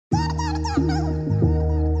You're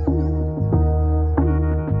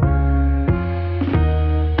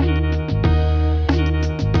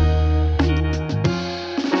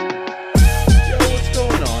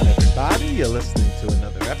listening to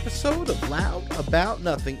another episode of Loud About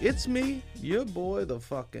Nothing. It's me, your boy, the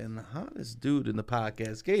fucking hottest dude in the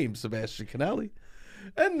podcast game, Sebastian Canelli.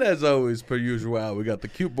 And as always, per usual, we got the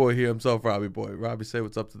cute boy here himself, Robbie Boy. Robbie, say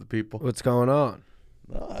what's up to the people. What's going on?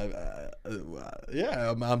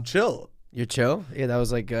 I'm chill. You're chill? Yeah, that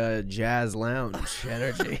was like jazz lounge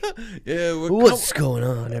energy. Yeah, what's going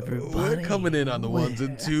on, everybody? We're coming in on the ones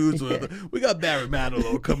and twos. We got Barry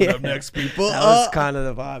Manilow coming up next, people. That was kind of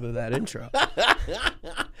the vibe of that intro.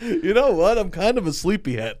 You know what? I'm kind of a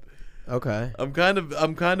sleepyhead. Okay. I'm kind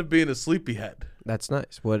of being a sleepyhead. That's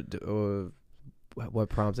nice. What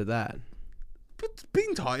prompted that?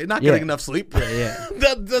 Being tired, not getting enough sleep. Yeah.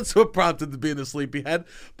 That's what prompted being a sleepyhead.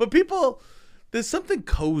 But people, there's something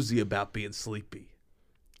cozy about being sleepy.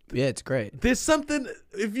 Yeah, it's great. There's something,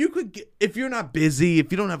 if you're not busy, if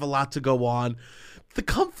you don't have a lot to go on, the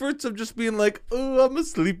comforts of just being like, oh, I'm a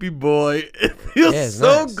sleepy boy. It feels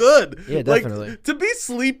so nice. Good. Yeah, definitely. Like, to be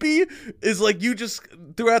sleepy is like you just,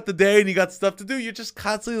 throughout the day and you got stuff to do, you're just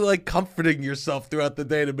constantly like comforting yourself throughout the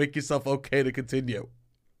day to make yourself okay to continue.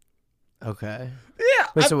 Okay. Yeah.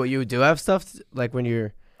 Wait, so what, you do have stuff like when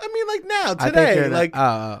you're... I mean, like now, today, like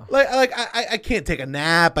I can't take a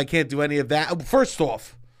nap. I can't do any of that. First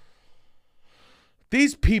off,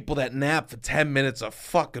 these people that nap for 10 minutes are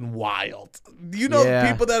fucking wild. You know,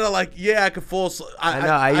 people that are like, I could fall asleep.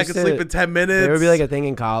 I could sleep in 10 minutes. There would be like a thing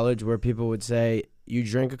in college where people would say, you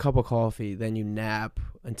drink a cup of coffee, then you nap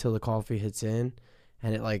until the coffee hits in,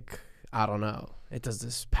 and it like, I don't know. It does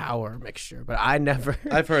this power mixture, but I never.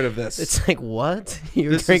 I've heard of this. It's like, what?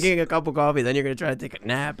 You're drinking a cup of coffee, then you're going to try to take a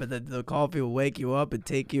nap, and then the coffee will wake you up and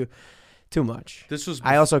take you too much.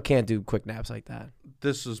 I also can't do quick naps like that.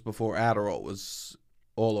 This was before Adderall was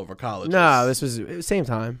all over college. No, this was same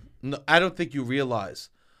time. No, I don't think you realize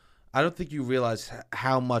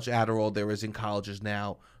how much Adderall there is in colleges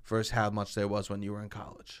now versus how much there was when you were in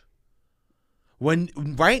college.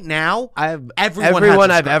 Right now, everyone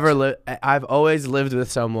I've always lived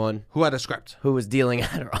with someone who had a script who was dealing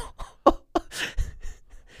Adderall.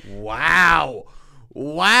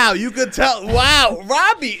 Wow, you could tell. Wow,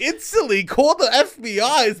 Robbie instantly called the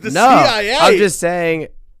FBI, the CIA. I'm just saying,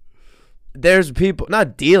 there's people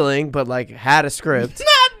not dealing, but like had a script.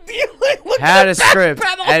 Had a script,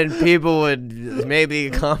 and people would maybe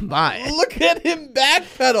come by. Look at him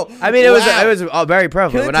backpedal. I mean, it was very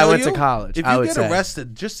prevalent when I went to college. If you get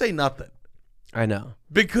arrested, just say nothing. I know,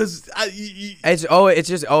 because it's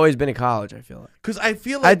just always been in college. I feel like because I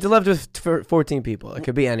feel like I lived with 14 people. It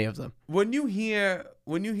could be any of them. When you hear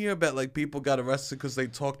about like people got arrested because they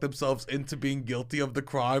talked themselves into being guilty of the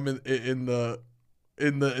crime in the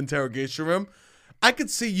interrogation room, I could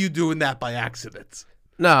see you doing that by accident.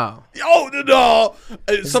 No. Oh no!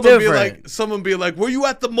 Someone be like, "Were you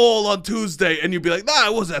at the mall on Tuesday?" And you'd be like, "Nah,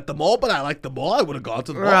 I wasn't at the mall, but I like the mall. I would have gone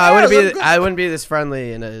to the mall." I wouldn't be this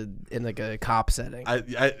friendly in like a cop setting.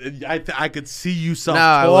 I could see you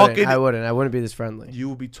talking. I wouldn't be this friendly. You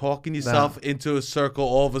would be talking yourself into a circle.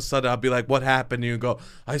 All of a sudden, I'd be like, "What happened?" And you go,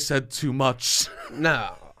 "I said too much."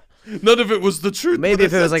 No. None of it was the truth. Maybe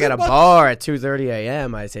if it was like at a bar at 2:30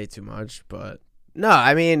 a.m., I'd say too much, but. No,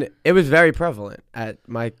 I mean, it was very prevalent at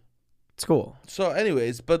my school. So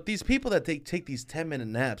anyways, but these people that take these 10-minute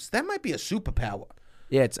naps, that might be a superpower.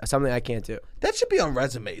 Yeah, it's something I can't do. That should be on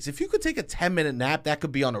resumes. If you could take a 10-minute nap, that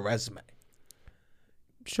could be on a resume.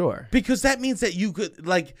 Sure. Because that means that you could,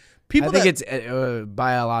 like, people I think it's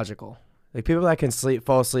biological. Like, people that can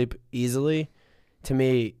fall asleep easily, to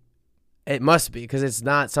me, it must be, because it's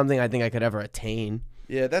not something I think I could ever attain.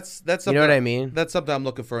 Yeah, that's something, you know what I mean? That's something I'm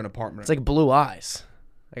looking for in an apartment. It's like blue eyes.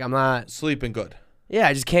 Like, I'm not sleeping good. Yeah,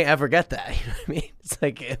 I just can't ever get that. You know what I mean? It's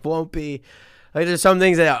like it won't be. Like, there's some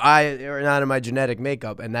things that are not in my genetic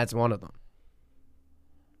makeup, and that's one of them.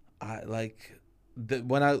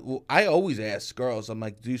 When I always ask girls, I'm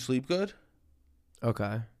like, "Do you sleep good?"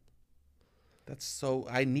 Okay.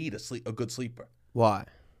 I need a good sleeper. Why?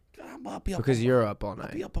 Because you're up all night.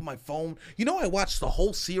 I'll be up on my phone. You know, I watched the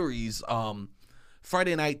whole series.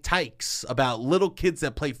 Friday Night Tykes about little kids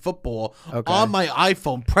that play football on my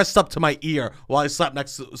iPhone pressed up to my ear while I slept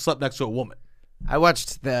next to a woman. I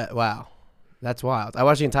watched that. Wow. That's wild. I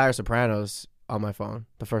watched the entire Sopranos on my phone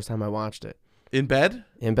the first time I watched it. In bed?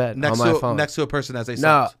 In bed. Next on my phone. Next to a person as they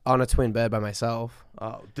slept? No, on a twin bed by myself.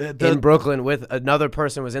 Oh, in Brooklyn with another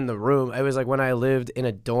person was in the room. It was like when I lived in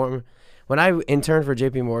a dorm. When I interned for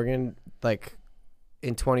JP Morgan, like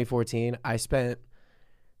in 2014, I spent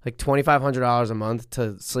like $2,500 a month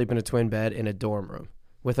to sleep in a twin bed in a dorm room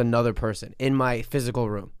with another person in my physical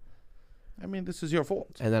room. I mean, this is your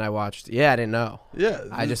fault. And then I watched. Yeah, I didn't know. Yeah.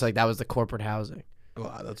 I just like that was the corporate housing.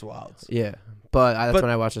 Wow, that's wild. Yeah. But that's when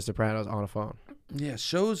I watched The Sopranos on a phone. Yeah,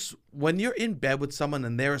 shows when you're in bed with someone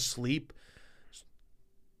and they're asleep,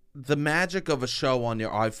 the magic of a show on your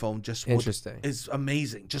iPhone just is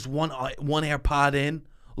amazing. Just one AirPod in,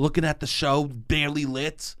 looking at the show, barely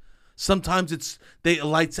lit. Sometimes it's the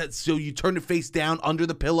light set so you turn it face down under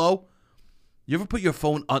the pillow. You ever put your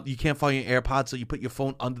phone on? You can't find your AirPods, so you put your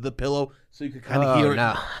phone under the pillow so you can kind of hear it.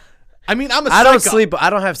 No. I mean, I'm a psycho. I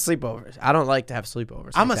don't have sleepovers. I don't like to have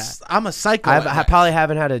sleepovers. I'm a psycho. I probably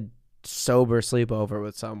haven't had a sober sleepover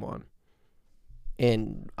with someone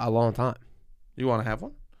in a long time. You want to have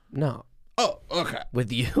one? No. Oh, okay.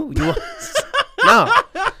 With you? No.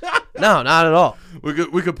 No, not at all. We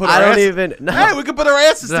could put. Hey, we could put our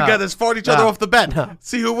asses together, fart each other off the bed,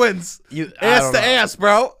 see who wins. Ass to ass,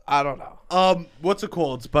 bro. I don't know. What's it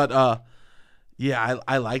called? But yeah,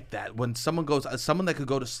 I like that when someone that could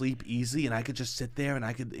go to sleep easy, and I could just sit there and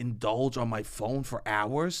I could indulge on my phone for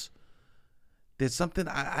hours. There's something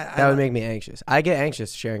that would make me anxious. I get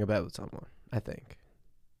anxious sharing a bed with someone, I think.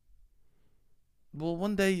 Well,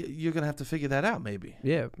 one day you're gonna have to figure that out, maybe.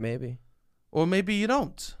 Yeah, maybe. Or maybe you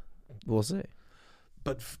don't. We'll see.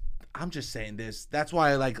 But I'm just saying this. That's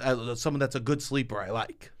why I like someone that's a good sleeper. I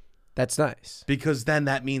like. That's nice. Because then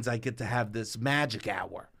that means I get to have this magic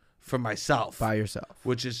hour for myself. By yourself.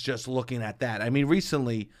 Which is just looking at that. I mean,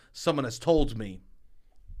 recently someone has told me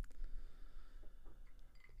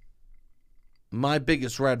my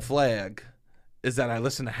biggest red flag is that I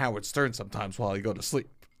listen to Howard Stern sometimes while I go to sleep.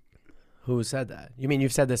 Who said that? You mean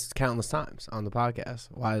you've said this countless times on the podcast?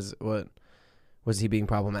 Was he being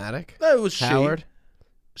problematic? No, it was Howard.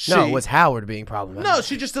 No, it was Howard being problematic. No,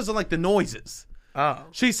 she just doesn't like the noises. Oh.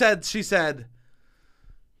 She said,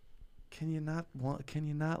 Can you not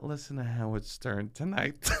listen to Howard Stern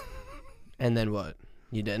tonight? And then what?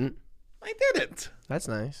 You didn't? I didn't. That's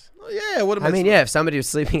nice. Oh, yeah. What am I mean, yeah, if somebody was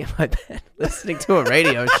sleeping in my bed listening to a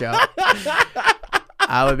radio show,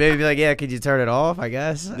 I would maybe be like, yeah, could you turn it off, I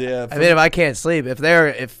guess? Yeah. I mean, if I can't sleep,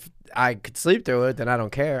 if I could sleep through it, then I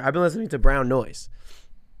don't care. I've been listening to brown noise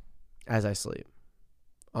as I sleep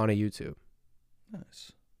on a YouTube.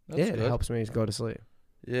 Nice. That's good. It helps me go to sleep.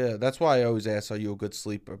 Yeah, that's why I always ask, are you a good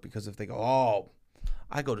sleeper? Because if they go, oh,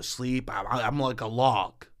 I go to sleep, I'm like a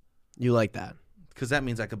log. You like that? Because that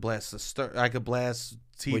means I could blast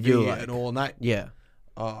TV and all night. Yeah.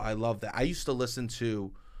 Oh, I love that. I used to listen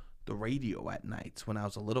to the radio at night when I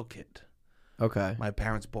was a little kid. Okay. My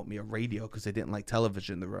parents bought me a radio because they didn't like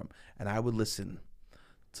television in the room, and I would listen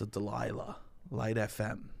to Delilah, Light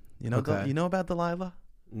FM. You know, you know about Delilah?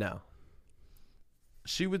 No.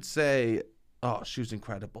 She would say, oh, she was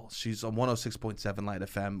incredible. She's on 106.7 Light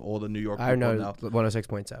FM. All the New York people know.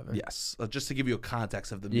 106.7. Yes, just to give you a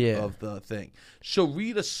context of the thing. She'll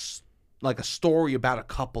read a story about a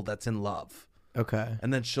couple that's in love. Okay.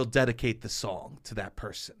 And then she'll dedicate the song to that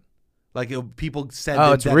person. Like people said,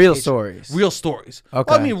 it's real stories. Real stories.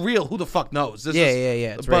 Okay. Well, I mean, real. Who the fuck knows? Yeah.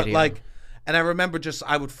 It's but radio. and I remember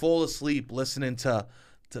I would fall asleep listening to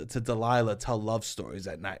Delilah tell love stories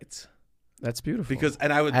at night. That's beautiful.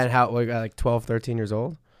 And how like 12, 13 years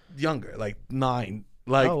old? Younger, like 9.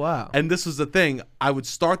 Like, oh wow. And this was the thing. I would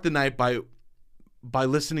start the night by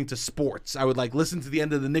listening to sports. I would like listen to the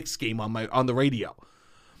end of the Knicks game on the radio.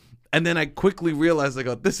 And then I quickly realized, I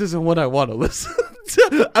go, this isn't what I want to listen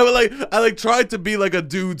to. I tried to be like a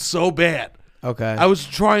dude so bad. Okay. I was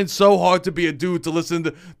trying so hard to be a dude to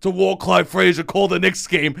listen to Walt Clyde Frazier call the Knicks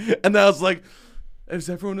game. And then I was like, is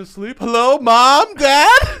everyone asleep? Hello, Mom,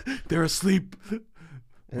 Dad? They're asleep. And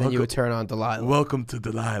then you would turn on Delilah. Welcome to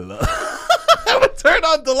Delilah. I would turn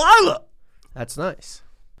on Delilah. That's nice.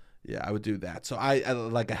 Yeah, I would do that. So I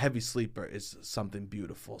like a heavy sleeper is something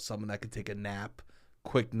beautiful. Someone that could take a nap.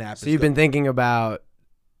 Quick nap. So you've been thinking about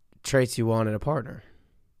traits you want in a partner.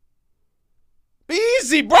 Be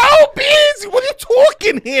easy, bro. Be easy. What are you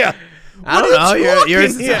talking here? I don't know. You're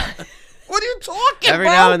here. What are you talking? Every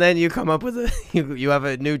now and then you come up with you have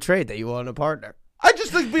a new trait that you want in a partner. I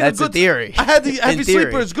just think being that's a good theory. I had the heavy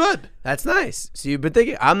sleeper is good. That's nice. So you've been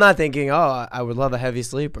thinking. I'm not thinking. Oh, I would love a heavy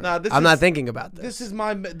sleeper. No, I'm not thinking about this.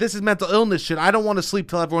 This is mental illness shit. I don't want to sleep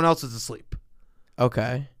till everyone else is asleep.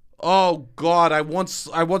 Okay. Oh God! I once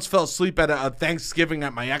fell asleep at a Thanksgiving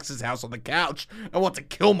at my ex's house on the couch. I want to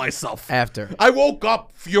kill myself. After I woke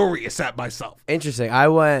up furious at myself. Interesting.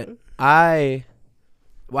 I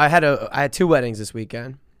had 2 weddings this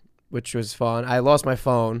weekend, which was fun. I lost my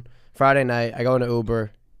phone Friday night. I go in an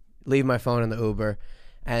Uber, leave my phone in the Uber,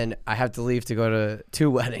 And I have to leave to go to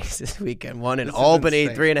 2 weddings this weekend. One in Albany,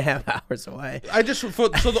 3.5 hours away.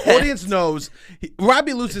 So the audience knows,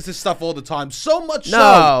 Robbie loses his stuff all the time. So much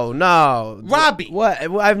so. No. Robbie. What?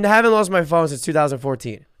 I haven't lost my phone since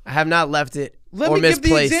 2014. I have not left it or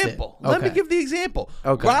misplaced it. Let me give the example.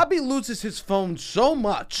 Okay. Robbie loses his phone so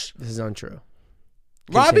much. This is untrue.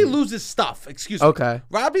 Robbie loses stuff. Excuse me. Okay.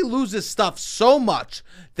 Robbie loses stuff so much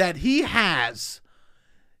that he has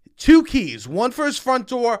 2 keys, one for his front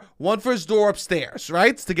door, one for his door upstairs,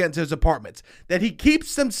 right? To get into his apartment. That he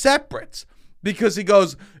keeps them separate because he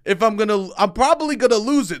goes, I'm probably gonna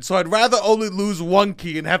lose it, so I'd rather only lose 1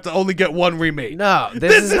 key and have to only get 1 remade. No,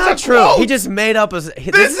 this is not true. Quote. He just made up this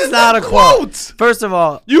is not a quote. First of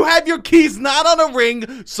all, you have your keys not on a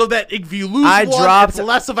ring so that if you lose it's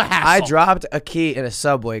less of a hassle. I dropped a key in a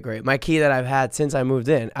subway grate. My key that I've had since I moved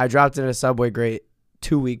in. I dropped it in a subway grate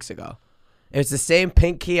 2 weeks ago. It's the same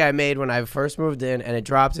pink key I made when I first moved in, and it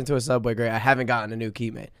dropped into a subway grate. I haven't gotten a new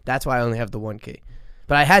key made. That's why I only have the 1 key.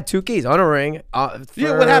 But I had 2 keys on a ring. What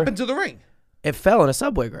happened to the ring? It fell in a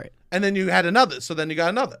subway grate. And then you had another, so then you got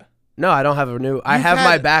another. No, I don't have a new. I have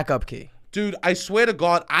my backup key. Dude, I swear to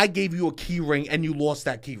God, I gave you a key ring, and you lost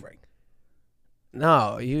that key ring.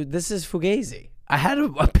 No, this is Fugazi. I had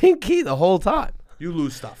a pink key the whole time. You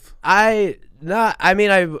lose stuff. I've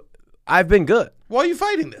been good. Why are you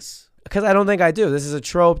fighting this? Because I don't think I do. This is a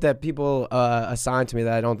trope that people assign to me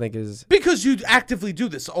that I don't think is... Because you actively do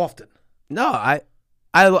this often. No, I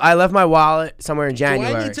left my wallet somewhere in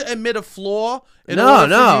January. Do I need to admit a flaw in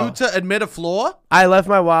order for you to admit a flaw? I left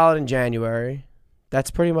my wallet in January.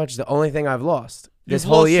 That's pretty much the only thing I've lost this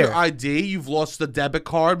whole year. You've lost your ID. You've lost the debit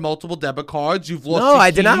card, multiple debit cards. You've lost No,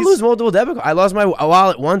 I did not lose multiple debit cards. I lost my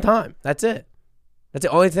wallet 1 time. That's it. That's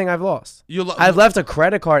the only thing I've lost. I've left a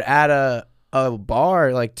credit card at a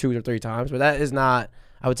bar like 2 or 3 times, but that is not,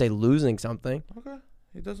 I would say, losing something. Okay.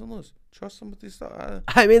 He doesn't lose. Trust him with these stuff.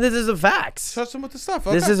 I mean, this is a fact. Trust him with the stuff.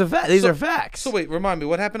 Okay. This is a fact. These are facts. So wait, remind me,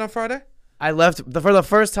 what happened on Friday? I left for the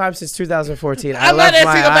first time since 2014. I'm not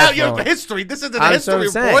asking about your history. This isn't a history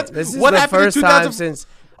report. This is the first time since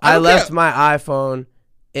I left my iPhone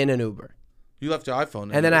in an Uber. You left your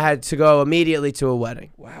iPhone, and then I had to go immediately to a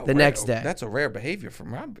wedding. Wow, the next day. That's a rare behavior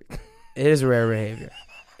from Robbie. It is a rare behavior.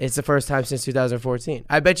 It's the first time since 2014.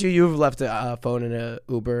 I bet you've left a phone in an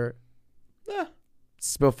Uber. Yeah.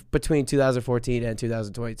 Between 2014 and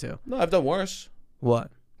 2022. No, I've done worse. What?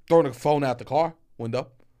 Throwing a phone out the car window.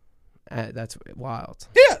 That's wild.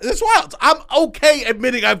 Yeah, it's wild. I'm okay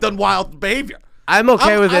admitting I've done wild behavior. I'm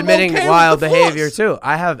okay with admitting wild behavior too.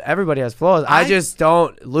 Everybody has flaws. I just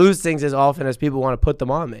don't lose things as often as people want to put them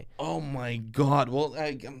on me. Oh my God. Well,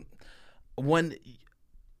 when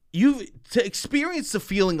to experience the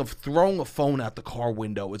feeling of throwing a phone out the car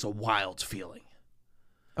window is a wild feeling.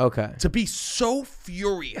 Okay. To be so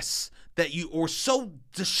furious or so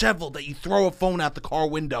disheveled that you throw a phone out the car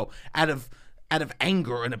window out of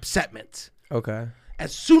anger and upsetment. Okay.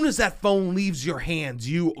 As soon as that phone leaves your hands,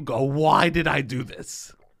 you go, why did I do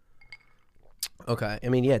this? Okay. I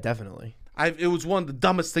mean, yeah, definitely. It was one of the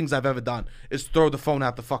dumbest things I've ever done is throw the phone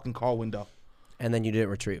out the fucking car window. And then you didn't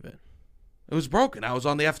retrieve it. It was broken. I was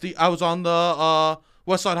on the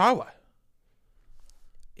West Side Highway.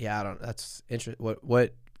 Yeah, that's interesting.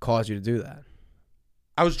 What caused you to do that?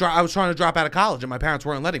 I was trying to drop out of college and my parents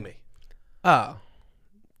weren't letting me. Oh.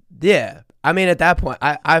 Yeah. I mean, at that point,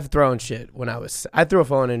 I've thrown shit when I threw a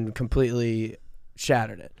phone and completely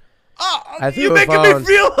shattered it. Oh, you're making me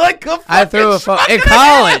feel like a fucking I threw a phone in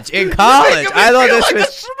college. In college, I thought this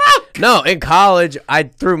was no. In college, I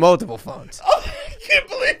threw multiple phones. Oh, I can't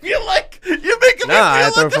believe you're making me feel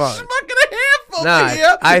like a schmuck and a half over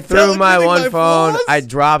here. I threw my one phone. I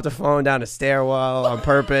dropped a phone down a stairwell on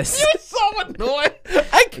purpose. You're so annoying.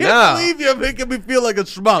 I can't believe you're making me feel like a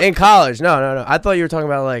schmuck. In college, no. I thought you were talking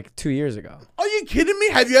about like 2 years ago. Are you kidding me?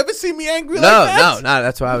 Have you ever seen me angry like that? No.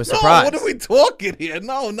 That's why I was surprised. What are we talking here?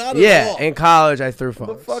 No, not at all. Yeah, in college, I threw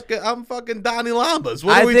phones. I'm fucking Donnie Lamas.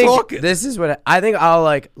 What are we talking? This is what I think. I'll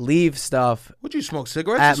like leave stuff. Would you smoke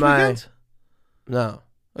cigarettes this weekend? No.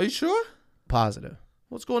 Are you sure? Positive.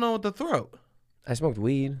 What's going on with the throat? I smoked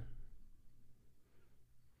weed.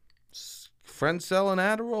 Friends selling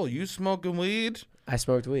Adderall. You smoking weed? I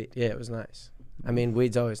smoked weed. Yeah, it was nice. I mean,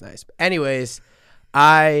 weed's always nice. Anyways,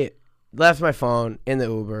 I left my phone in the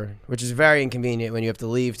Uber, which is very inconvenient when you have to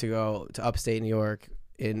leave to go to upstate New York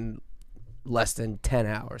in less than 10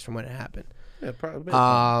 hours from when it happened. Yeah, probably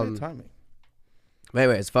bad timing.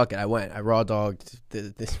 Anyways, fuck it. I went. I raw dogged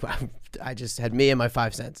this. I just had me and my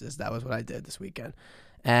 5 senses. That was what I did this weekend.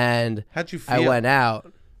 And how'd you feel? I went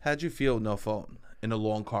out. How'd you feel no phone in a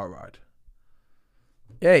long car ride?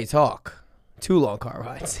 Yeah, you talk 2 long car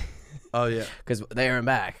rides. Oh yeah, because there and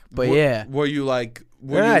back. But yeah, were you like?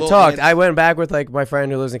 I talked. I went back with like my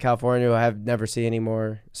friend who lives in California, who I have never seen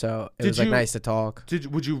anymore. So it was like nice to talk.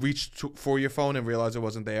 Would you reach for your phone and realize it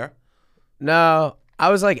wasn't there? No, I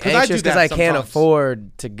was like anxious because I can't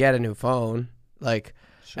afford to get a new phone. Like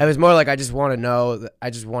it was more like I just want to know that I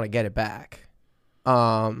just want to get it back.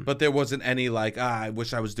 But there wasn't any like I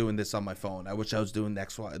wish I was doing this on my phone. I wish I was doing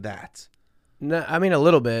X, Y, that. No, I mean a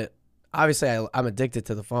little bit. Obviously, I'm addicted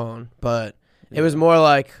to the phone, but it was more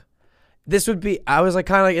like this would be. I was like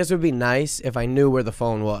kind of like this would be nice if I knew where the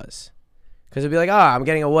phone was, because it'd be like, I'm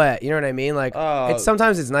getting a wet. You know what I mean? Like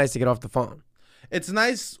sometimes it's nice to get off the phone. It's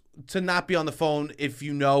nice to not be on the phone if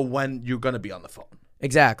you know when you're gonna be on the phone.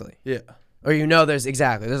 Exactly. Yeah. Or there's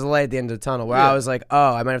a light at the end of the tunnel where I was like,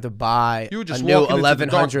 I might have to buy a new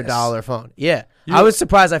 $1,100 phone. Yeah. I was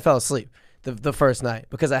surprised I fell asleep the first night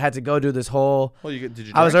because I had to go do this whole. Well, did you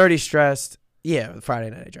drink? I was already stressed. Yeah, Friday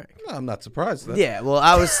night I drank. No, I'm not surprised. Then. Yeah, well,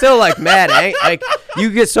 I was still like mad. Like you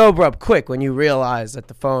get sober up quick when you realize that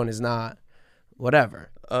the phone is not whatever.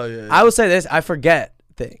 Oh yeah. I will say this: I forget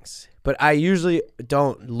things, but I usually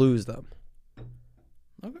don't lose them.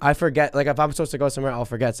 Okay. I forget, like if I'm supposed to go somewhere, I'll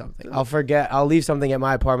forget something. I'll leave something at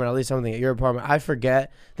my apartment. I'll leave something at your apartment. I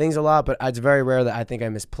forget things a lot, but it's very rare that I think I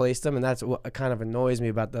misplaced them, and that's what kind of annoys me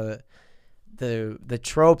about the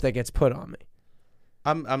trope that gets put on me.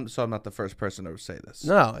 I'm not the first person to say this.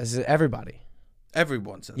 No, this is everybody.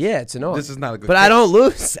 Everyone says. Yeah, it's annoying. This is not a good. But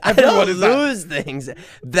case. I don't lose things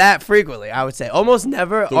that frequently. I would say almost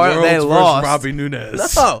never are they lost. Robbie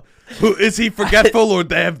Nunez. No. Who is he forgetful or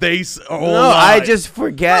have they all No, lied? I just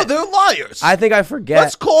forget. No, they're liars. I think I forget.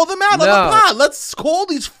 Let's call them out on the pod. Let's call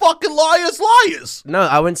these fucking liars. No,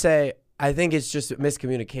 I wouldn't say. I think it's just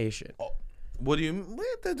miscommunication. Oh, what do you?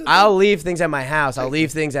 I'll leave things at my house. I'll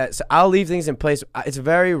leave things in place. It's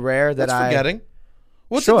very rare that That's forgetting.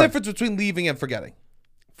 What's the difference between leaving and forgetting?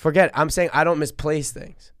 Forget. I'm saying I don't misplace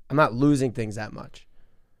things. I'm not losing things that much.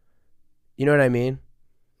 You know what I mean?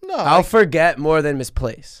 No. I'll forget more than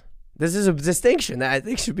misplace. This is a distinction that I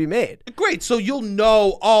think should be made. Great. So you'll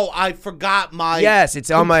know, I forgot my it's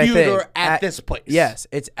on my thing. at this place. Yes,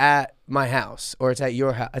 it's at my house or it's at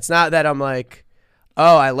your house. It's not that I'm like,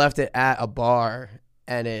 I left it at a bar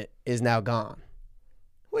and it is now gone.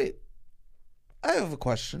 Wait. I have a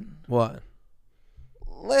question. What?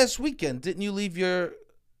 Last weekend, didn't you leave your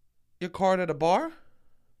card at a bar?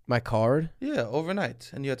 My card? Yeah, overnight.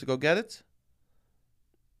 And you had to go get it?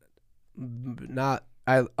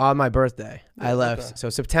 On my birthday, I left. Okay. So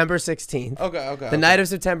September 16th. Okay. The night of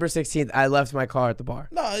September 16th, I left my car at the bar.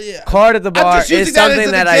 No, yeah. Card at the bar is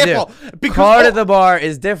something that I do. Card at the bar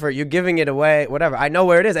is different. You're giving it away, whatever. I know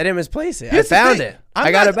where it is. I didn't misplace it. I found it.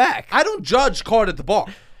 I got it back. I don't judge card at the bar.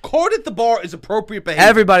 Card at the bar is appropriate behavior.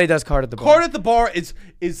 Everybody does card at the bar. Card at the bar is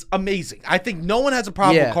amazing. I think no one has a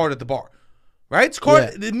problem with card at the bar. Right?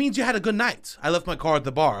 It means you had a good night. I left my car at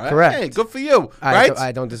the bar. Right? Correct. Hey, good for you. Right?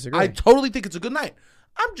 I don't disagree. I totally think it's a good night.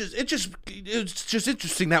 It's just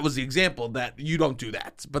interesting that was the example that you don't do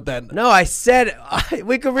that. But then no, I said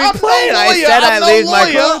we could replay it. I said I leave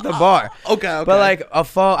my car at the bar. Okay. But like a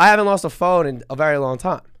phone, I haven't lost a phone in a very long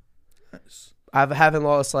time. Nice. I haven't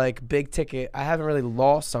lost like big ticket. I haven't really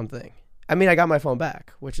lost something. I mean, I got my phone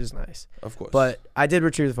back, which is nice. Of course. But I did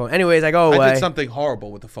retrieve the phone. Anyways, I go away. I did something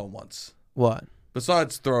horrible with the phone once. What?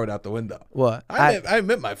 Besides throw it out the window. What? I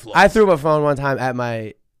admit my flaws. I threw my phone one time at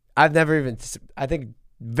my. I've never even. I think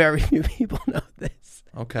very few people know this.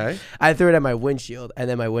 Okay. I threw it at my windshield, and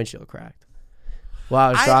then my windshield cracked while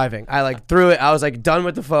I was driving. I threw it. I was done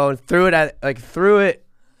with the phone. Threw it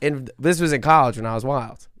in. This was in college when I was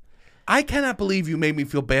wild. I cannot believe you made me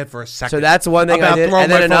feel bad for a second. So that's one thing I did, and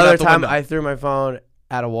then another time I threw my phone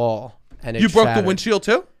at a wall, and it broke the windshield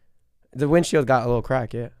too. The windshield got a little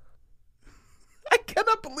crack. Yeah. I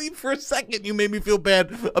cannot believe for a second you made me feel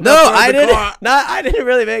bad about I didn't. I didn't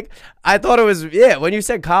really make. I thought it was when you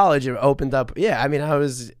said college, it opened up. Yeah, I mean,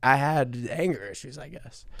 I had anger issues, I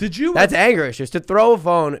guess. Did you? That's anger issues. To throw a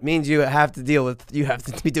phone means you have to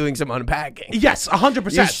be doing some unpacking. Yes,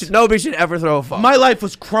 100%. Nobody should ever throw a phone. My life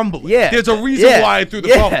was crumbling. Yeah, there's a reason why I threw the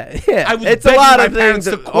phone. Yeah, I was it's begging a lot my of parents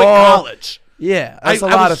things to quit college. Yeah, that's a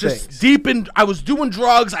lot of things. I was doing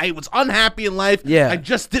drugs. I was unhappy in life. Yeah. I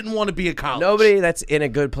just didn't want to be in college. Nobody that's in a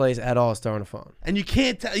good place at all is throwing a phone. And you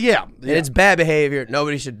can't tell. Yeah. And it's bad behavior.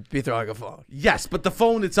 Nobody should be throwing a phone. Yes, but the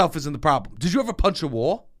phone itself isn't the problem. Did you ever punch a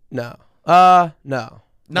wall? No. No.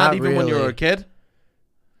 Not even really. When you were a kid?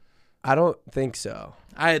 I don't think so.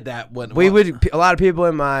 I had that when a lot of people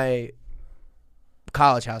in my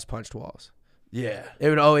college house punched walls. Yeah. It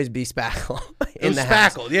would always be spackle in the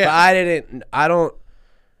spackle, house. Yeah. But I don't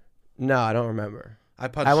No, I don't remember. I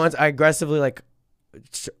aggressively like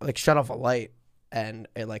shut off a light, and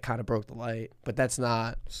it like kind of broke the light. But that's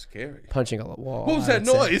not scary. Punching a wall. What was that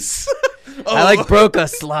noise? I like broke a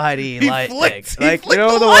slidey light thing. Like, you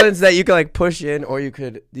know the ones that you can like push in, or you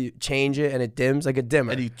could change it and it dims like a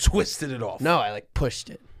dimmer. And you twisted it off. No, I like pushed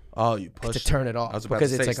it. Oh, you pushed to turn it off. I was about to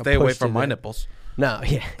say, stay away from my nipples. No,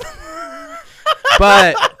 yeah.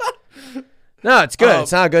 But no, it's good.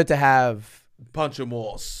 It's not good to have punching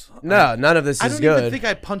walls. No, none of this is good. I don't even think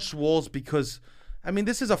I punched walls because, I mean,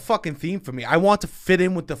 this is a fucking theme for me. I want to fit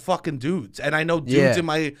in with the fucking dudes. And I know dudes in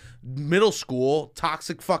my middle school,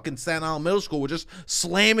 toxic fucking Staten Island middle school, were just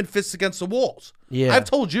slamming fists against the walls. Yeah. I've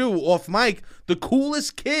told you off mic, the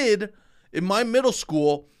coolest kid in my middle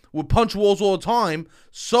school would punch walls all the time,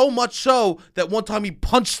 so much so that one time he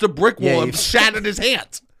punched the brick wall and shattered his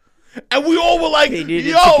hand. And we all were like, he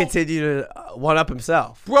needed to continue to one-up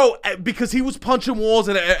himself. Bro, because he was punching walls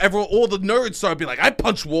and all the nerds started being like, I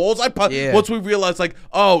punch walls. Once we realized, like,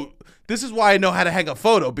 oh, this is why I know how to hang a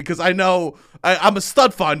photo, because I know I'm a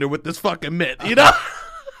stud finder with this fucking mitt, you know?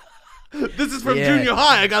 This is from junior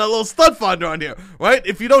high. I got a little stud finder on here, right?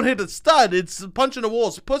 If you don't hit a stud, it's punching the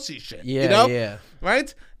walls pussy shit, you know? Yeah.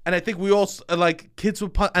 Right? And I think we all, like, kids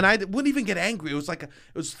would punch, and I wouldn't even get angry. It was like, it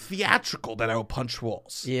was theatrical that I would punch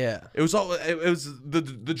walls. Yeah. It was the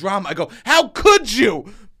drama. I go, how could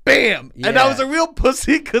you? Bam! Yeah. And I was a real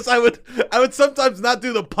pussy because I would sometimes not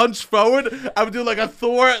do the punch forward. I would do like a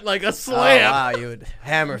Thor, like a slam. Oh, wow, you would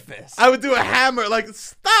hammer fist. I would do a hammer, like,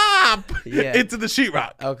 stop! Into the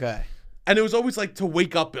sheetrock. Okay. And it was always like to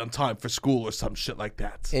wake up on time for school or some shit like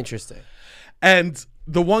that. Interesting. And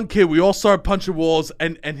the one kid, we all started punching walls,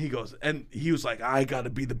 and he was like, I gotta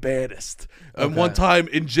be the baddest. And one time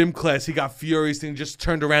in gym class, he got furious and just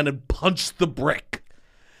turned around and punched the brick.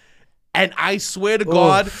 And I swear to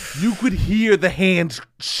God, you could hear the hand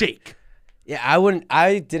shake. Yeah,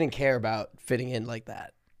 I didn't care about fitting in like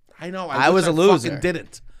that. I know. I was a loser. Fucking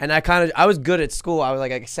didn't. And I was good at school. I was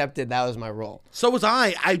like, accepted that was my role. So was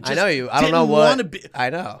I. I know you. I don't know what. I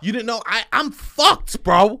know. You didn't know. I'm fucked,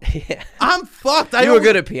 bro. Yeah. I'm fucked. You were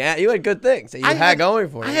good at piano. You had good things that you had going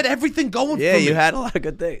for you. I had everything going for me. Yeah, you had a lot of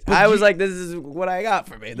good things. But I was like, this is what I got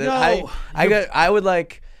for me. I would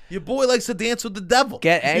like. Your boy likes to dance with the devil.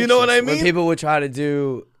 Get anxious. You know what I mean? When people would try to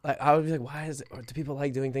do, like, I would be like, why is it? Or do people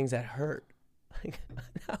like doing things that hurt?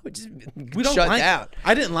 I would just shut down.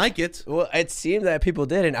 I didn't like it. Well, it seemed that people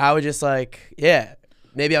did, and I would just like,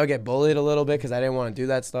 maybe I would get bullied a little bit because I didn't want to do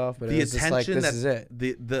that stuff. But it was just like, this is it.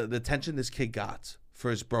 The attention this kid got for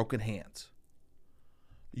his broken hand,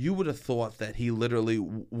 you would have thought that he literally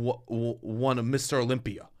won a Mr.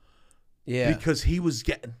 Olympia. Yeah, because he was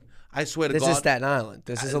getting. I swear to God. This is Staten Island.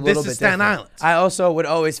 This is a little bit different. Staten Island. I also would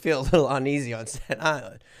always feel a little uneasy on Staten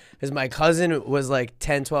Island. Because my cousin was like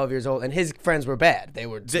 10, 12 years old, and his friends were bad. They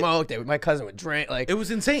would smoke. My cousin would drink. Like, it was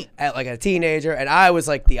insane. At like a teenager, and I was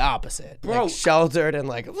like the opposite. Bro. Like sheltered and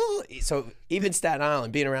like, so even Staten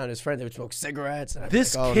Island, being around his friends, they would smoke cigarettes. And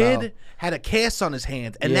this kid had a cast on his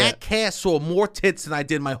hand, and that cast saw more tits than I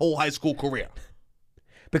did my whole high school career.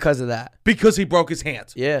 Because of that. Because he broke his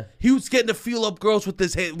hand. Yeah. He was getting to feel up girls with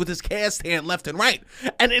his cast hand left and right.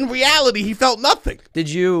 And in reality, he felt nothing. Do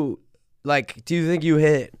you think you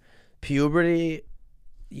hit puberty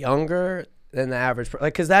younger than the average person?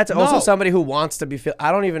 Like, because that's also somebody who wants to be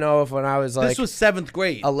I don't even know if when I was like, this was 7th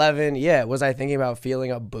grade, 11, was I thinking about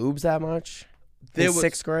feeling up boobs that much in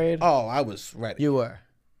 6th grade? Oh, I was ready. You were.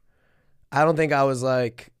 I don't think I was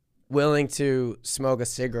like willing to smoke a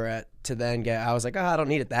cigarette to then I was like, I don't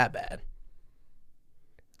need it that bad.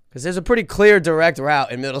 Because there's a pretty clear direct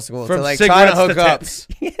route in middle school to like try to hook up.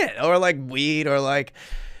 Yeah, or like weed or like,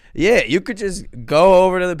 you could just go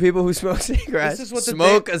over to the people who smoke cigarettes,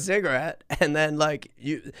 smoke a cigarette, and then like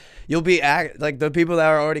you'll be like the people that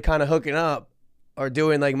are already kind of hooking up or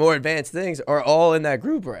doing like more advanced things are all in that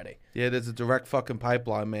group already. Yeah, there's a direct fucking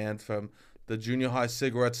pipeline, man, from the junior high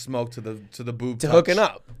cigarette smoke to the boob to touch. hooking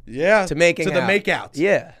up. Yeah, to making to the makeout.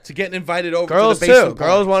 Yeah, to getting invited over. Girls to the basement too.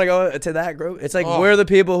 Girls want to go to that group. It's like we're the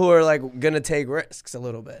people who are like gonna take risks a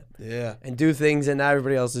little bit. Yeah, and do things that not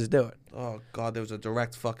everybody else is doing. Oh God, there was a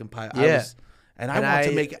direct fucking pipe. Yeah, I want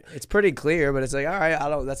to make it. It's pretty clear, but it's like, all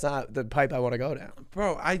right, that's not the pipe I want to go down.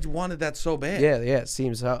 Bro, I wanted that so bad. Yeah, it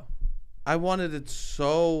seems so. I wanted it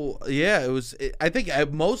so, it was, I think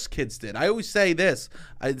most kids did. I always say this,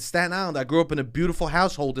 Staten Island, I grew up in a beautiful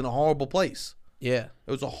household in a horrible place. Yeah.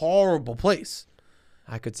 It was a horrible place.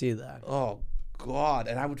 I could see that. Oh, God.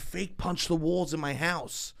 And I would fake punch the walls in my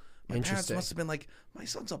house. My parents must have been like, my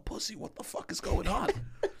son's a pussy. What the fuck is going on?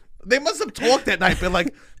 They must have talked that night. Been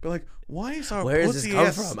like, why is our Where does pussy this come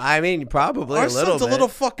ass? from? I mean, probably Our a little son's bit. a little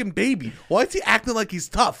fucking baby. Why is he acting like he's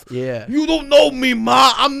tough? Yeah. You don't know me,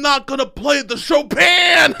 Ma. I'm not gonna play the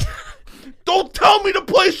Chopin. Don't tell me to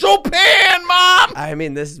play Chopin, Mom. I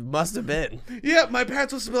mean, this must have been. Yeah, my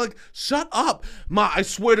parents must have been like, shut up. Ma, I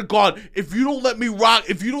swear to God, if you don't let me rock,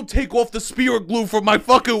 if you don't take off the spirit glue from my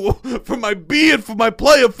from my beard, from my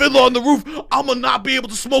player fiddler on the roof, I'm gonna not be able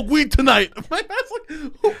to smoke weed tonight. My dad's like,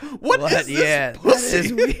 what is this pussy? That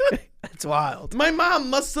is weird. That's wild. My mom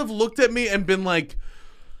must have looked at me and been like,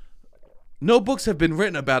 no books have been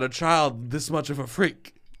written about a child this much of a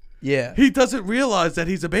freak. Yeah. He doesn't realize that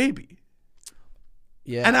he's a baby.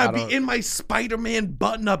 Yeah. And I'd be in my Spider-Man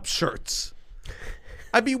button-up shirts.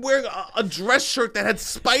 I'd be wearing a dress shirt that had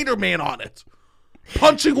Spider-Man on it.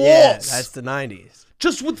 Punching walls. That's the 90s.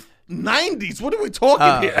 Just with 90s. What are we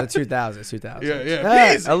talking here? The 2000s.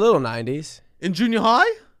 Yeah. A little 90s. In junior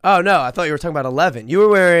high? Oh, no. I thought you were talking about 11. You were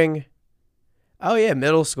wearing... Oh, yeah.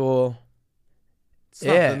 Middle school. It's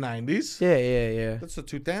not the 90s. Yeah. That's the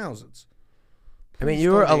 2000s. I mean,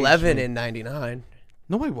 you were 11 in 99.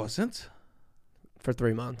 No, I wasn't. For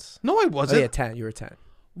 3 months. No, I wasn't. Oh, yeah, 10. You were 10.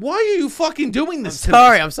 Why are you fucking doing this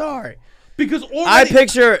I'm sorry. Because already...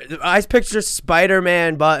 I picture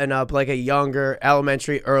Spider-Man button up like a younger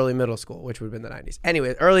elementary, early middle school, which would have been the 90s.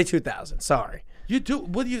 Anyway, early 2000s. Sorry. You do.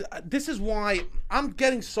 What do you? This is why I'm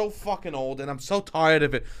getting so fucking old, and I'm so tired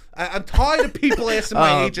of it. I'm tired of people asking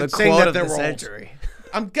my age and saying that they're old. Century.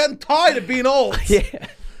 I'm getting tired of being old. Yeah.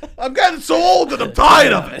 I'm getting so old that I'm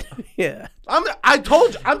tired of it. Yeah. I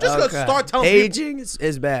told you. I'm just gonna start telling aging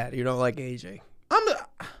is bad. You don't like aging.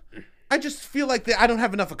 I just feel like I don't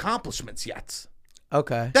have enough accomplishments yet.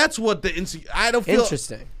 Okay. That's what I don't feel.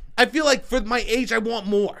 Interesting. I feel like for my age, I want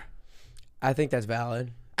more. I think that's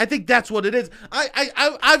valid. I think that's what it is.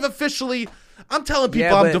 I've officially. I'm telling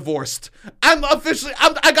people I'm divorced.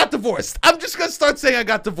 I got divorced. I'm just gonna start saying I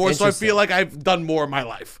got divorced, so I feel like I've done more in my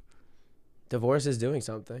life. Divorce is doing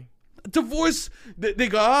something. Divorce, they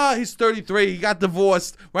go, he's 33, he got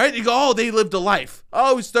divorced, right? You go, they lived a life.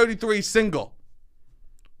 Oh, he's 33, single.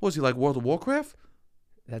 What was he like, World of Warcraft?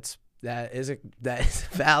 That is a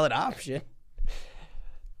valid option.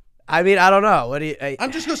 I mean, I don't know. What do you?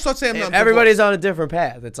 I'm just gonna start saying I'm not everybody's on a different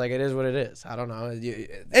path. It's like it is what it is. I don't know.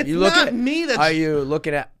 It's not me. Are you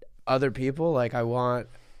looking at other people? Like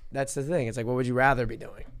that's the thing. It's like, what would you rather be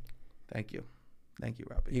doing? Thank you,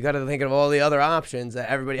 Robbie. You got to think of all the other options that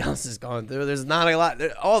everybody else is going through. There's not a lot.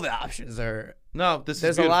 All the options are. No,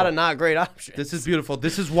 there's a lot of not great options. This is beautiful.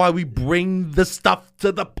 This is why we bring the stuff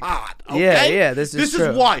to the pot. Okay? Yeah. This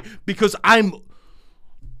is why, because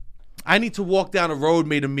I need to walk down a road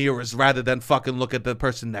made of mirrors rather than fucking look at the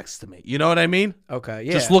person next to me. You know what I mean? Okay,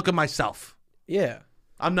 yeah. Just look at myself. Yeah.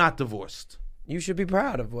 I'm not divorced. You should be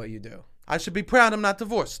proud of what you do. I should be proud I'm not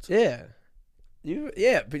divorced. Yeah.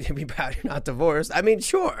 But you be proud you're not divorced. I mean,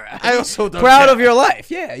 sure. I also don't proud of your life.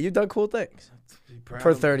 Yeah, you've done cool things.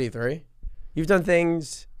 For 33. You've done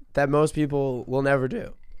things that most people will never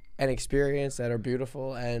do and experience that are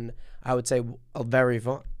beautiful and I would say very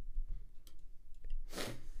fun.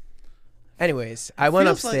 Anyways, I went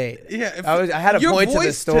upstate. I had a point to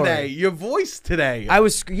this story. Your voice today. I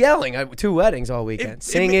was yelling at 2 weddings all weekend,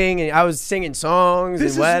 singing, and I was singing songs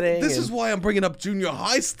and weddings. This is why I'm bringing up junior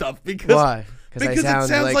high stuff because why? Because it sounds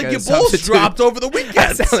like your balls dropped over the weekend.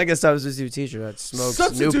 I sound like a substitute teacher that smokes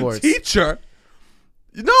Newports. Teacher?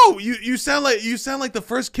 No, you sound like the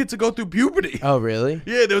first kid to go through puberty. Oh, really?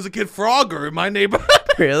 Yeah, there was a kid Frogger in my neighborhood.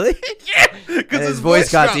 Really? Yeah, because his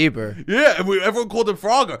voice got deeper. Yeah, and everyone called him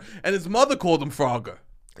Frogger, and his mother called him Frogger.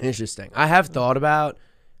 Interesting. I have thought about,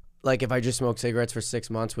 like, if I just smoked cigarettes for 6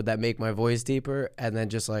 months, would that make my voice deeper, and then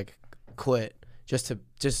just like quit, just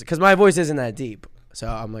because my voice isn't that deep. So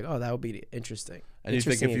I'm like, oh, that would be interesting. And you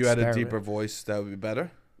think if you had a deeper voice, that would be better?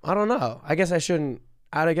 I don't know. I guess I shouldn't.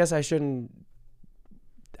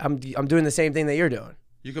 I'm doing the same thing that you're doing.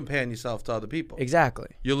 You're comparing yourself to other people. Exactly.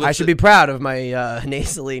 I should be proud of my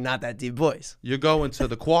nasally, not that deep voice. You're going to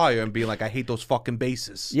the choir and being like, I hate those fucking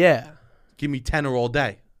basses. Yeah. Give me tenor all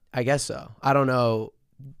day. I guess so. I don't know.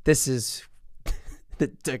 This is the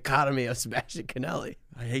dichotomy of Sebastian Canelli.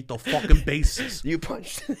 I hate the fucking basses. You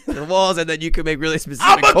punch the walls and then you can make really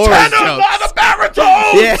specific chorus jokes. I'm a tenor, not a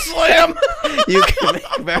baritone, yeah. Slim. You can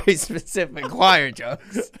make very specific choir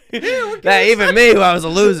jokes that even me, who I was a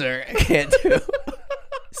loser, can't do.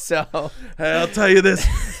 So, hey, I'll tell you this.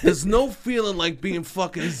 There's no feeling like being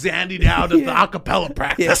fucking zandied out at the acapella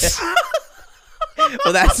practice. Yeah.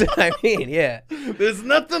 Well, that's what I mean, yeah. There's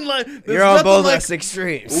nothing like... You're on both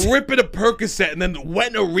extremes. Ripping a Percocet and then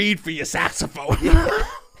wetting a reed for your saxophone.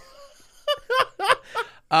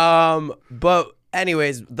 But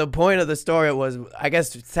anyways, the point of the story was, I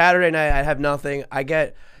guess Saturday night I have nothing. I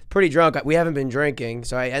get pretty drunk. We haven't been drinking,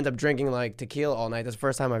 so I end up drinking like tequila all night. That's the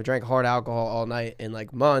first time I've drank hard alcohol all night in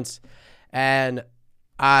like months, and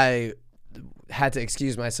I had to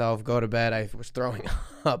excuse myself, go to bed. I was throwing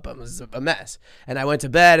up. It was a mess, and I went to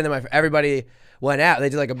bed, and then everybody went out. They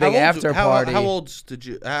did like a big after party.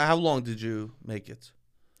 How long did you make it?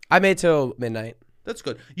 I made till midnight. That's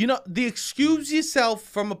good. You know, the excuse yourself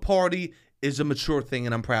from a party is a mature thing,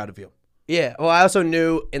 and I'm proud of you. Yeah. Well, I also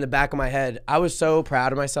knew in the back of my head, I was so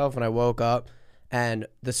proud of myself when I woke up, and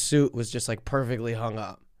the suit was just like perfectly hung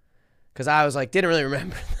up. Because I was like, didn't really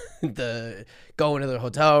remember the going to the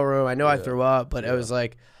hotel room. I know I threw up, but it was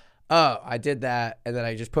like, oh, I did that, and then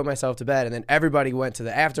I just put myself to bed, and then everybody went to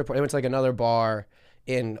the after party. They went to like another bar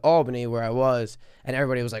in Albany where I was, and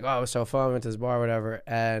everybody was like, oh, it was so fun. We went to this bar or whatever,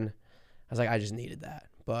 and I was like, I just needed that.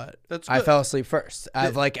 But I fell asleep first.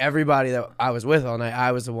 I've like everybody that I was with all night,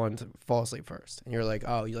 I was the one to fall asleep first. And you're like,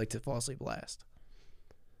 oh, you like to fall asleep last.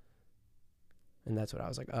 And that's what I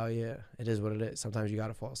was like, oh, yeah, it is what it is. Sometimes you got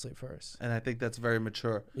to fall asleep first. And I think that's very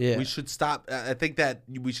mature. Yeah. We should stop. I think that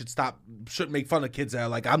we should stop. Shouldn't make fun of kids that are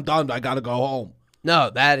like, I'm done. I got to go home.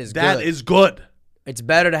 No, that is good. That is good. It's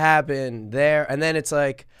better to happen there. And then it's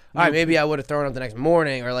like, all right, maybe I would have thrown up the next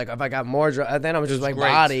morning, or like if I got more drunk, then I'm just my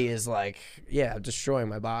body is like, yeah, I'm destroying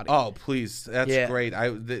my body. Oh, please. That's great.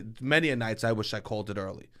 Many a nights I wish I called it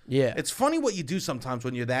early. Yeah. It's funny what you do sometimes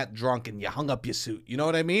when you're that drunk and you hung up your suit. You know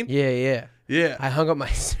what I mean? Yeah. Yeah. I hung up my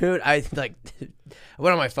suit. I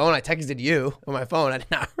went on my phone. I texted you on my phone. I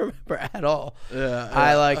did not remember at all. Yeah.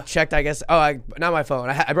 I like checked, I guess. Not my phone.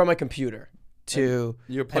 I brought my computer. And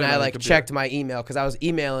I like checked my email because I was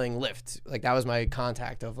emailing Lyft. Like that was my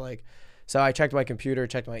contact of like, so I checked my computer,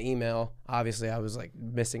 checked my email. Obviously, I was like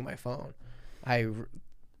missing my phone. I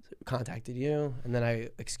contacted you, and then I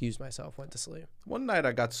excused myself, went to sleep. One night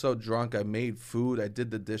I got so drunk, I made food, I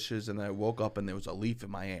did the dishes, and I woke up and there was a leaf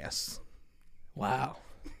in my ass. Wow.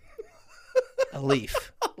 A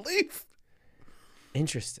leaf. A leaf.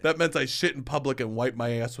 Interesting. That meant I shit in public and wiped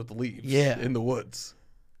my ass with leaves. Yeah. In the woods.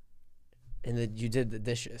 And then you did the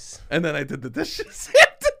dishes. And then I did the dishes.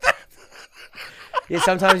 Yeah,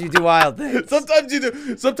 sometimes you do wild things. Sometimes you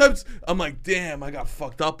do. Sometimes I'm like, damn, I got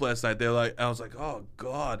fucked up last night. I was like, oh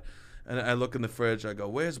God. And I look in the fridge. I go,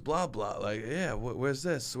 where's blah blah? Like, yeah, where's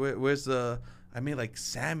this? Where's the? I made like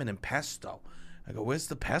salmon and pesto. I go, where's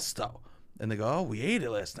the pesto? And they go, oh, we ate it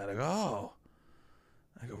last night. I go, oh.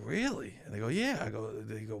 I go, really? And they go, yeah.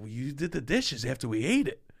 They go, well, you did the dishes after we ate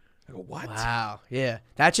it. I go, what? Wow. Yeah,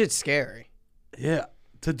 that shit's scary. Yeah.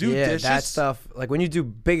 To do dishes. That stuff, like when you do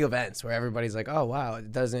big events where everybody's like, oh, wow,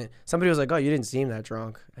 it doesn't. Somebody was like, oh, you didn't seem that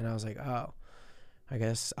drunk. And I was like, oh, I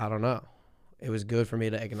guess, I don't know. It was good for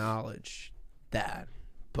me to acknowledge that.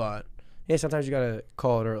 But, yeah, sometimes you got to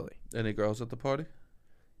call it early. Any girls at the party?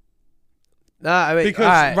 I mean,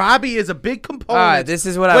 because Robbie is a big component. All right, this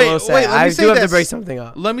is what I will say. I do have to break something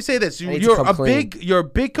up. Let me say this: you're a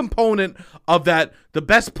big component of that. The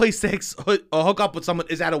best place to hook up with someone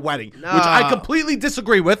is at a wedding, which I completely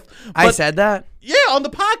disagree with. I said that. Yeah, on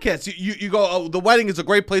the podcast, you go. Oh, the wedding is a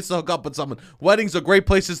great place to hook up with someone. Weddings are great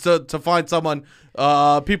places to find someone.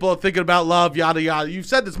 People are thinking about love, yada yada. You've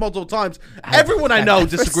said this multiple times. Everyone I know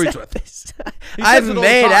disagrees with this. I've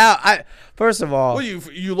made out. First of all, what,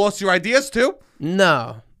 you lost your ideas too?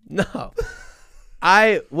 No.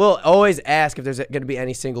 I will always ask if there's going to be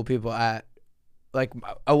any single people at like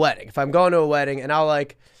a wedding. If I'm going to a wedding, and I'll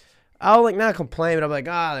not complain, but I'm like,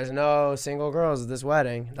 there's no single girls at this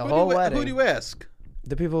wedding. The whole wedding. Who do you ask?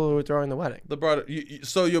 The people who are throwing the wedding. The brother.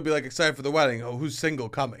 So you'll be like excited for the wedding. Oh, who's single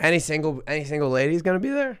coming? Any single lady's going to be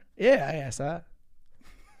there? Yeah, I asked that.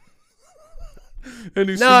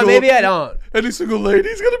 Maybe I don't. Any single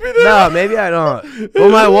lady's gonna be there? No, maybe I don't. Well,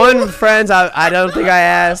 my one friends, I don't think I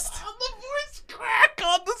asked. I'm the voice crack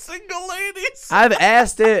on the single ladies. I've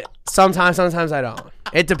asked it sometimes I don't.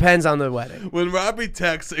 It depends on the wedding. When Robbie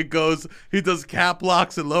texts, it goes, he does cap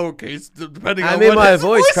locks and lowercase, depending on what my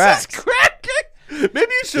voice cracks. Is cracking.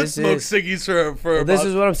 Maybe you should smoke ciggies for this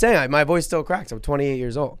is what I'm saying. My voice still cracks. I'm 28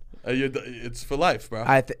 years old. It's for life,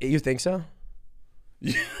 bro. You think so?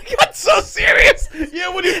 You got so serious. Yeah,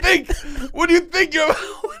 what do you think? What do you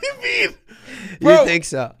mean? Bro, you think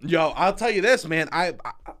so? Yo, I'll tell you this, man. I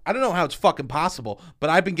don't know how it's fucking possible, but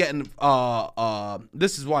I've been getting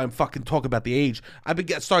this is why I'm fucking talking about the age. I've been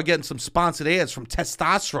started getting some sponsored ads from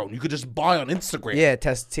testosterone. You could just buy on Instagram. Yeah,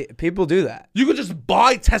 people do that. You could just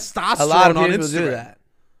buy testosterone on Instagram. A lot of people do that.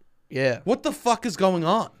 Yeah. What the fuck is going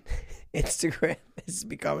on? Instagram is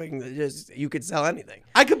becoming you could sell anything.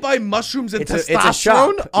 I could buy mushrooms and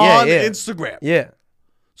testosterone on Instagram. Yeah.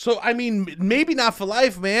 So I mean, maybe not for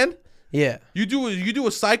life, man. Yeah. You do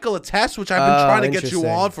a cycle of tests, which I've been trying to get you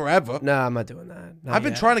on forever. No, I'm not doing that. I've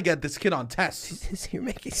been trying to get this kid on tests. You're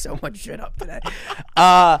making so much shit up today.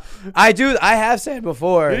 I have said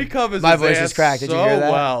before. He covers my his voice ass is cracked. Did so you hear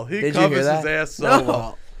that? well. He Did covers you hear his that? ass so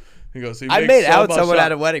well. He goes. I made out someone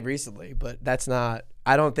at a wedding recently, but that's not.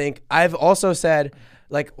 I don't think. I've also said,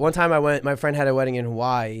 like, one time my friend had a wedding in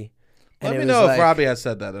Hawaii. Let me know if Robbie has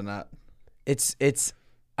said that or not.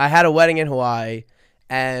 I had a wedding in Hawaii,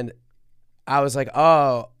 and I was like,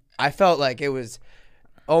 oh, I felt like it was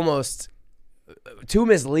almost too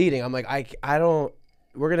misleading. I'm like, I don't,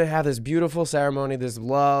 we're going to have this beautiful ceremony, this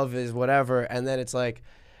love is whatever, and then it's like,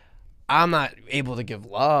 I'm not able to give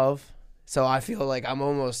love. So I feel like I'm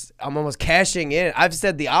almost cashing in. I've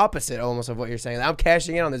said the opposite almost of what you're saying. I'm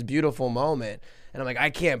cashing in on this beautiful moment, and I'm like, I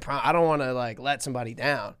don't want to like let somebody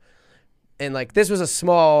down. And like this was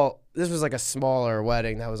like a smaller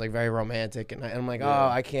wedding that was like very romantic, and I'm like, oh,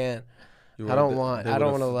 I can't. I don't want to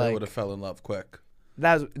like. They would have fell in love quick.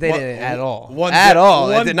 They didn't at all.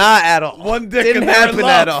 It did not at all. One dick didn't happen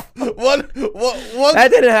at all. That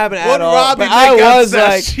didn't happen at all. Robbie but I was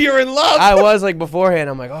like, you're in love. I was like beforehand.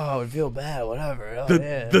 I'm like, oh, I would feel bad, whatever.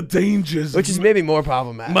 The dangers, which is maybe more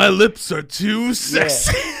problematic. My lips are too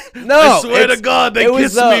sexy. Yeah. No, I swear to God, they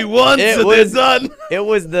kissed me once and they're done. It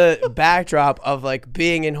was the backdrop of like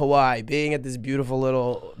being in Hawaii, being at this beautiful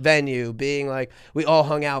little venue, being like we all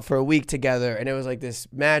hung out for a week together, and it was like this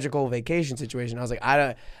magical vacation situation. I was like,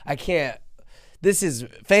 I can't. This is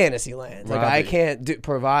fantasy land. Like Robbie, I can't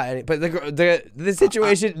provide any. But the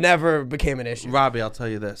situation never became an issue. Robbie, I'll tell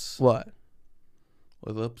you this. What?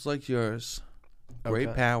 With lips like yours,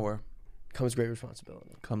 great power comes great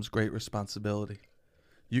responsibility.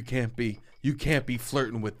 You can't be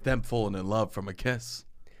flirting with them falling in love from a kiss.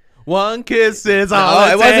 One kiss is all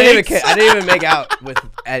it wasn't takes. even. I didn't even make out with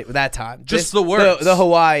at that time. Just the words. The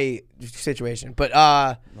Hawaii situation, but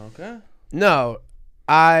okay. No,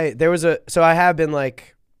 I have been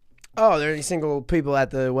like, oh, there are any single people at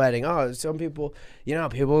the wedding. Oh, some people,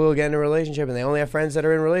 people will get in a relationship and they only have friends that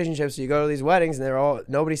are in relationships. So you go to these weddings and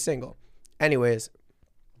nobody's single. Anyways,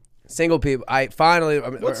 single people. Not finally.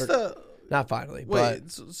 Wait, but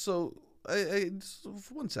so 1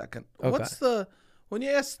 second. Okay. When you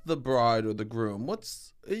ask the bride or the groom,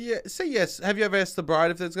 say yes. Have you ever asked the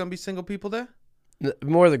bride if there's going to be single people there?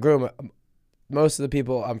 More the groom. Most of the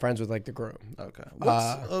people I'm friends with like the groom. Okay.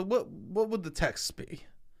 What would the text be?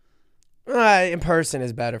 In person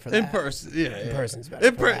is better for that. In person, yeah. In person's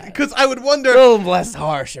better. Because I would wonder. A little less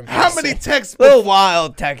harsh in person. How many texts? Little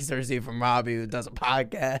wild texts I see from Robbie who does a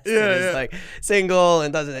podcast. Yeah, and he's like single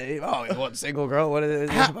and doesn't. Oh, you want single girl? What is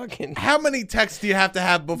it? How many texts do you have to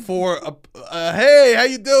have before? Hey, how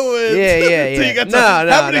you doing? Yeah.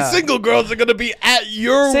 How many single girls are gonna be at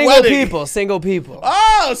your wedding? Single people.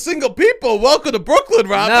 Oh, single people. Welcome to Brooklyn,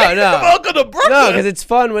 Robbie. No. Welcome to Brooklyn. No, because it's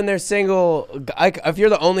fun when they're single. If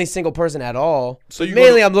you're the only single person at all. So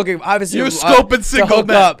I'm looking. Obviously, you're scoping single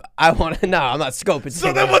men. Up. I want to. No, I'm not scoping.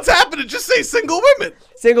 So then, what's happening? Just say single women.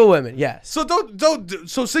 Single women, yes. So don't.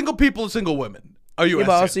 So single people and single women. Are you? Yeah,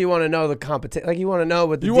 but also you want to know the competition. Like you want to know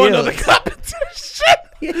what the deal is. You want to know the competition.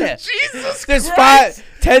 Yeah. Jesus There's Christ.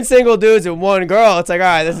 10 single dudes and one girl. It's like, all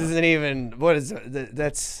right, this isn't even. What is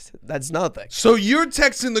that's nothing. So you're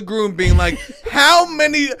texting the groom, being like, "How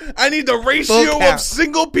many? I need the ratio of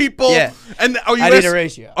single people." Yeah. And I need a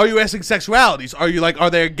ratio. Are you asking sexualities? Are you like,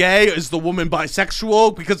 are they gay? Is the woman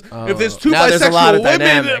bisexual? Because if there's two bisexual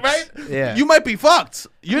women, right? Yeah. You might be fucked.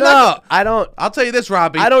 I don't. I'll tell you this,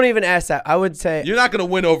 Robbie. I don't even ask that. I would say you're not gonna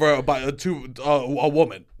win over a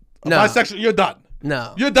woman. No. Bisexual, you're done.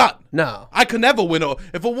 No. You're done. No. I could never win over.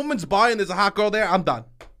 If a woman's bi and there's a hot girl there, I'm done.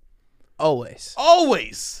 Always.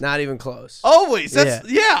 Not even close. Always.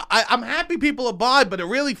 I'm happy people are bi, but it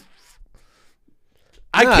really.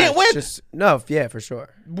 I can't win. For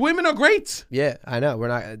sure. Women are great. Yeah, I know.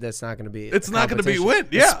 That's not going to be. It's not going to be a win.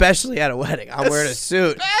 Yeah. Especially at a wedding. I'm wearing a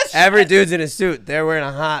suit. Every dude's in a suit. They're wearing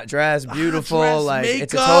a hot dress, beautiful. Makeup,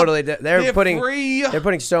 it's a totally. They're putting. Free. They're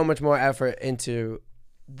putting so much more effort into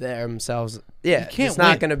themselves. Yeah, it's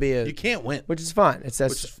not going to be you can't win, which is fine.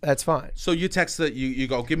 That's fine. So you text that you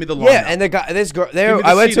go, give me the line. Yeah, and this girl there.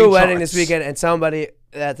 I went to a wedding this weekend, and somebody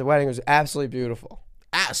at the wedding was absolutely beautiful.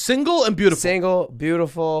 Single and beautiful. Single,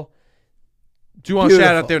 beautiful. Do you want to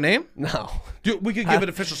shout out their name? No. We could give an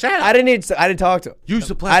official shout out. I didn't talk to her. Use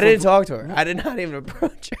the platform. I didn't talk to her. I did not even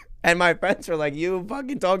approach her. And my friends were like, "You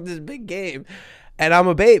fucking talk this big game," and I'm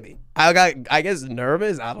a baby. I got, I guess,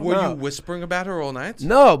 nervous. I don't know. Were you whispering about her all night?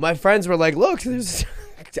 No, my friends were like, "Look, there's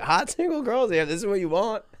hot single girls here. This is what you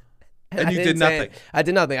want." And you did nothing. I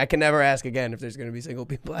did nothing. I can never ask again if there's going to be single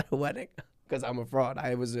people at a wedding because I'm a fraud.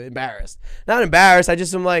 I was embarrassed. Not embarrassed. I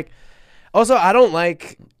just am like. Also, I don't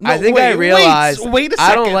like. I realized. Wait a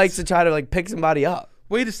second. I don't like to try to like pick somebody up.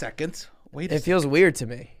 Wait a second. It feels weird to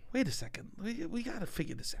me. Wait a second. We got to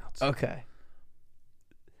figure this out. Okay.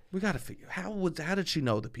 We got to figure. How did she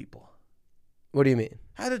know the people? What do you mean?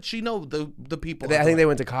 How did she know the people? I think they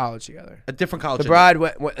went to college together. A different college. The bride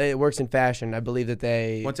works in fashion. I believe that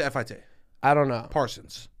they went to FIT. I don't know.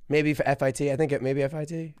 Parsons. Maybe for FIT. I think it maybe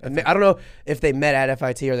FIT. I don't know if they met at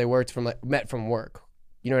FIT or they met from work.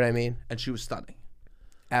 You know what I mean? And she was stunning.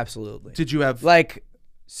 Absolutely. Did you have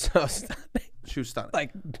so stunning? She was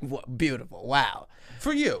stunning. Beautiful. Wow.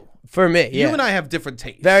 For you. For me, yeah. You and I have different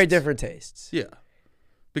tastes. Very different tastes. Yeah.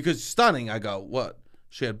 Because stunning, I go, what?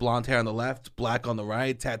 She had blonde hair on the left, black on the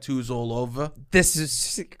right, tattoos all over. This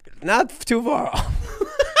is not too far off.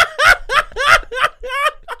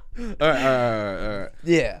 All right.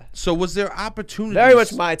 Yeah. So was there opportunities? Very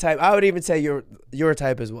much my type. I would even say your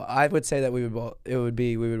type as well. I would say that we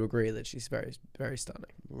would agree that she's very, very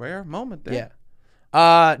stunning. Rare moment there.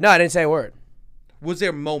 Yeah. No, I didn't say a word. Was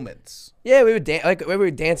there moments? Yeah, we would we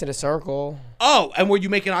would dance in a circle. Oh, and were you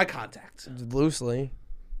making eye contact? Loosely.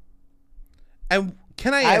 And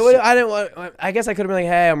can I ask you? I didn't want. I guess I could have been like,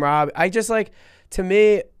 "Hey, I'm Rob." I just like, to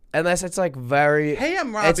me, unless it's like very. Hey,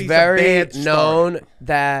 I'm Rob. It's very known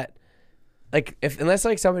that, like, unless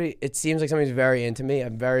like somebody, it seems like somebody's very into me.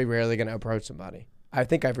 I'm very rarely gonna approach somebody. I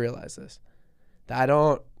think I've realized this. That I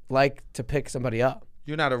don't like to pick somebody up.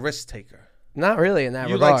 You're not a risk taker. Not really in that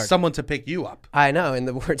regard. You like someone to pick you up. I know. In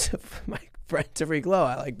the words of my friend Tariq Lowe,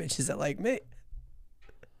 I like bitches that like me.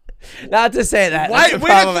 Not to say that. Why? Way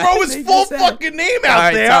to throw his full fucking name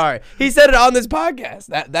out there. Sorry. He said it on this podcast.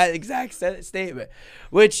 That exact statement.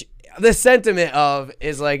 Which the sentiment of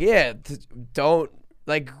is like, yeah, don't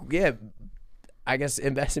like, yeah, I guess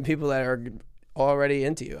invest in people that are already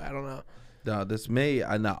into you. I don't know. No, this may.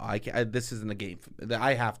 I know. This isn't a game for me that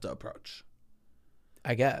I have to approach.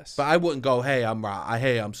 I guess. But I wouldn't go, hey,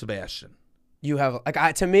 I'm Sebastian. You have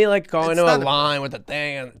to me like going to a line with a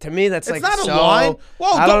thing. And to me, that's it's like not so. A line.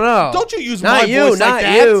 Well, I don't know. Don't you use not my you, voice not like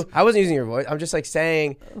that? You. I wasn't using your voice. I'm just like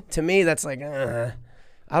saying. To me, that's like. I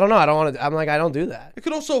don't know. I don't want to. I'm like I don't do that. It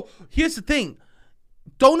could also. Here's the thing.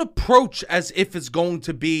 Don't approach as if it's going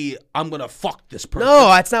to be, I'm going to fuck this person. No,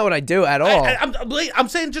 that's not what I do at all. I'm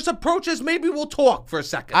saying just approach as maybe we'll talk for a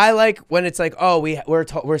second. I like when it's like, oh,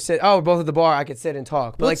 we're sitting, oh, we're both at the bar, I could sit and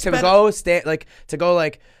talk. But to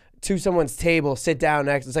go to someone's table, sit down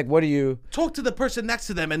next, it's like, what do you? Talk to the person next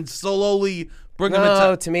to them and slowly bring them into.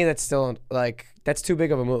 No, to me, that's still like, that's too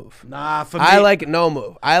big of a move. Nah, for me. I like no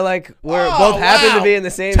move. I like we're both happen to be in the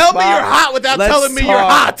same spot. Tell me you're hot without telling me you're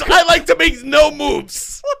hot. I like to make no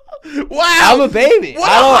moves. Wow. I'm a baby. What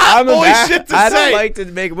hot boy shit to say. I don't like to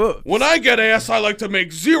make moves. When I get ass, I like to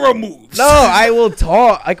make 0 moves. No, I will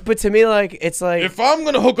talk. But to me, like, it's like. If I'm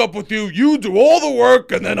going to hook up with you, you do all the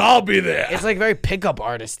work and then I'll be there. It's like very pickup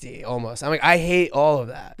artisty almost. I'm like, I hate all of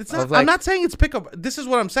that. It's not, I'm not saying it's pickup. This is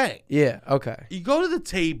what I'm saying. Yeah, okay. You go to the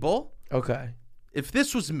table. Okay. If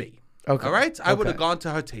this was me. Okay. All right? I would have gone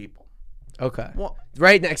to her table. Okay. Well,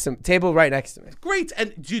 right next to me. Table right next to me. Great.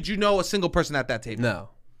 And did you know a single person at that table? No.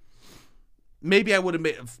 Maybe I would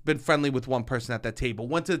have been friendly with one person at that table.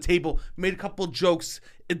 Went to the table, made a couple of jokes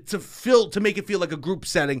to make it feel like a group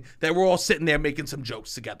setting that we're all sitting there making some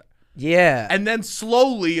jokes together. Yeah. And then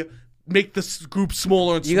slowly make the group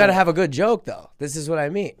smaller and smaller. You got to have a good joke, though. This is what I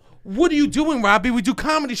mean. What are you doing, Robbie? We do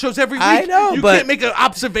comedy shows every week. I know, you but can't make an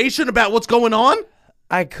observation about what's going on?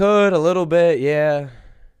 I could a little bit, yeah.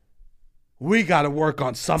 We got to work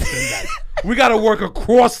on something then. We got to work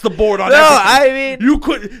across the board on everything. I mean, you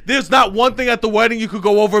could. There's not one thing at the wedding you could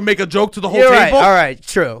go over and make a joke to the whole you're table. Right. All right,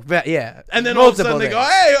 true. But yeah. And then all of a sudden they go,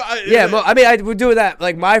 "Hey." I mean, I would do that.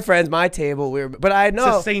 Like my friends, my table. But I know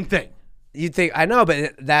it's the same thing. You think I know,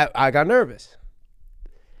 but that I got nervous.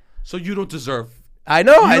 So you don't deserve. I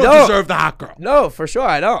know. You don't deserve the hot girl. No, for sure,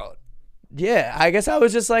 I don't. Yeah, I guess I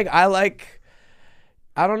was just like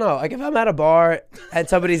I don't know. Like if I'm at a bar and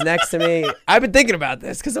somebody's next to me, I've been thinking about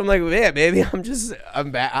this because I'm like, yeah, maybe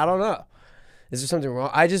I'm bad. I don't know. Is there something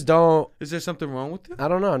wrong? I just don't. Is there something wrong with you? I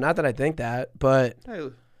don't know. Not that I think that, but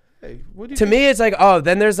hey, what do you to me, it's like, oh,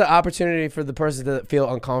 then there's the opportunity for the person to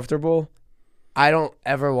feel uncomfortable. I don't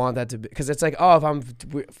ever want that to be because it's like, oh,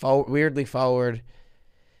 if I'm weirdly forward,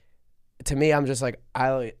 to me, I'm just like,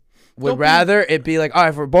 I would rather it be like, all right,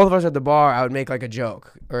 if we're both of us at the bar, I would make like a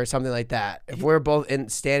joke or something like that. If we're both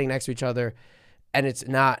standing next to each other and it's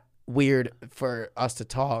not weird for us to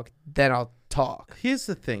talk, then I'll talk. Here's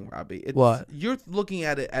the thing, Robbie. What? You're looking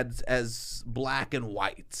at it as black and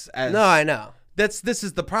white. No, I know. This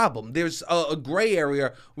is the problem. There's a gray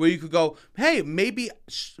area where you could go, hey, maybe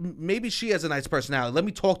she has a nice personality. Let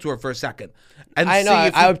me talk to her for a second. And I know.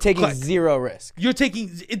 I'm taking zero risk. You're taking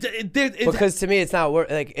because to me it's not worth.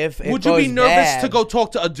 Like if it would you be nervous bad, to go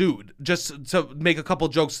talk to a dude just to make a couple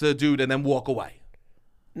jokes to the dude and then walk away?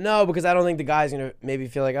 No, because I don't think the guy's gonna maybe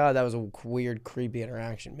feel like, oh, that was a weird, creepy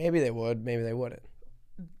interaction. Maybe they would, maybe they wouldn't.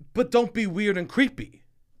 But don't be weird and creepy.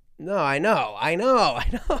 No, I know. I know.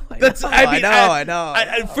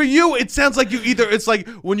 For you, it sounds like it's like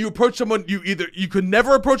when you approach someone, you could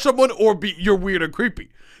never approach someone or you're weird and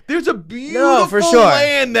creepy. There's a beautiful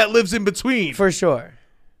land that lives in between. For sure.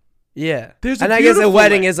 Yeah. I guess a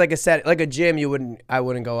wedding is like a gym. I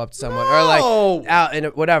wouldn't go up to someone or like out in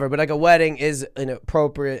whatever. But like a wedding is an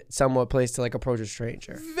appropriate, somewhat place to like approach a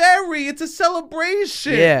stranger. It's a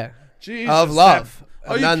celebration. Yeah. Jesus, of love.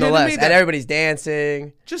 Are you nonetheless, kidding me? And everybody's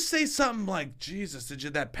dancing. Just say something like, "Jesus, did you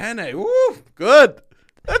that penne? Woo, good."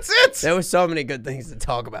 That's it. There was so many good things to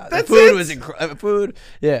talk about. That's the food it. was incredible. Food,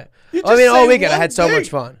 yeah. All weekend I had so much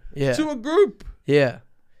fun. Yeah. To a group. Yeah.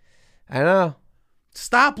 I know.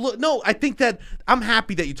 Stop. No, I think that I'm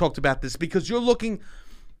happy that you talked about this because you're looking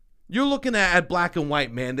at black and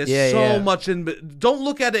white, man. There's so much in. Don't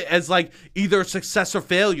look at it as like either success or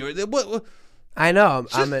failure. I know.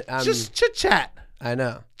 Just chit chat. I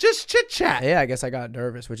know. Just chit chat. Yeah, I guess I got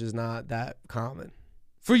nervous, which is not that common.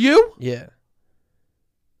 For you? Yeah.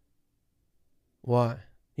 Why?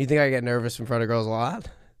 You think I get nervous in front of girls a lot?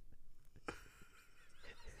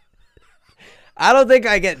 I don't think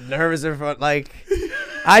I get nervous in front. Like,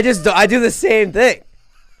 I do the same thing.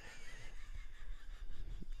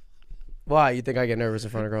 Why? You think I get nervous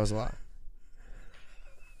in front of girls a lot?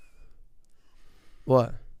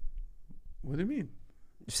 What? What do you mean?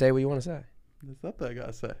 Say what you want to say. There's nothing I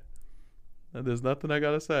gotta say. There's nothing I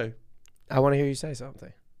gotta say. I want to hear you say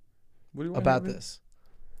something. What do you want about this?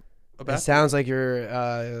 It sounds like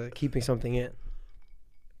you're keeping something in.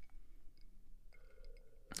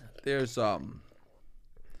 There's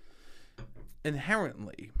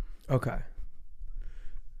inherently. Okay.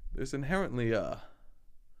 There's inherently a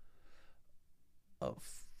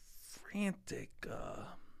frantic,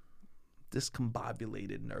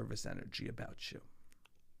 discombobulated, nervous energy about you.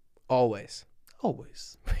 Always.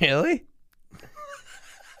 Really?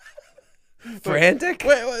 Frantic?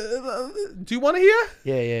 Wait, do you want to hear?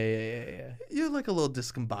 Yeah. You're like a little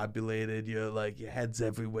discombobulated. You're like, your head's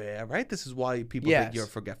everywhere, right? This is why people think you're a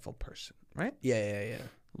forgetful person, right? Yeah.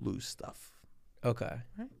 Lose stuff. Okay.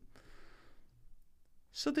 Right?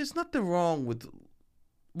 So there's nothing wrong with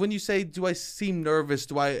when you say, do I seem nervous?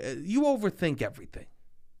 You overthink everything.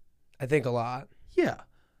 I think a lot. Yeah.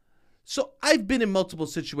 So I've been in multiple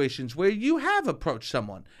situations where you have approached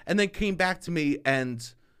someone and then came back to me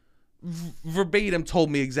and verbatim told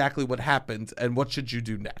me exactly what happened and what should you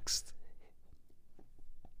do next.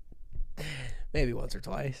 Maybe once or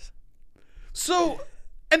twice. So,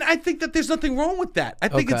 and I think that there's nothing wrong with that. I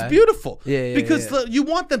think it's beautiful. Yeah. Because you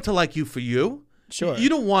want them to like you for you. Sure. You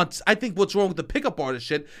don't want, I think what's wrong with the pickup artist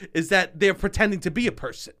shit is that they're pretending to be a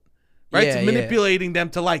person. Right? It's manipulating them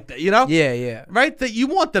to like that, you know? Yeah. Right? That you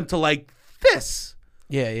want them to like this.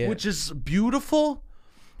 Yeah. Which is beautiful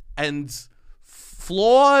and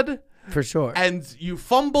flawed. For sure. And you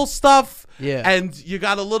fumble stuff. Yeah. And you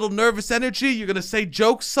got a little nervous energy. You're going to say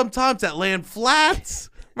jokes sometimes that land flat.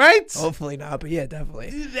 Right? Hopefully not, but yeah, definitely.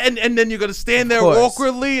 And then you're going to stand there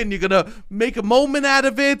awkwardly and you're going to make a moment out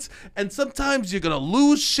of it. And sometimes you're going to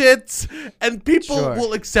lose shit. And people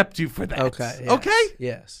will accept you for that. Okay. Yes. Okay?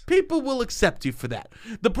 Yes. People will accept you for that.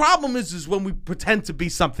 The problem is when we pretend to be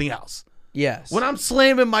something else. Yes. When I'm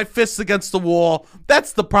slamming my fists against the wall,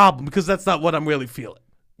 that's the problem because that's not what I'm really feeling.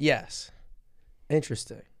 Yes.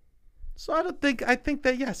 Interesting. So I think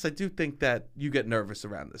that, yes, I do think that you get nervous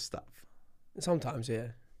around this stuff. Sometimes, yeah.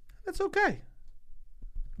 That's okay.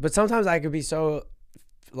 But sometimes I could be so,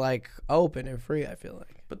 like, open and free, I feel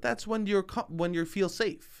like. But that's when you feel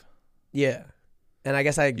safe. Yeah. And I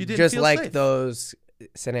guess I just like safe. Those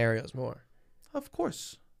scenarios more. Of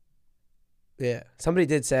course. Yeah. Somebody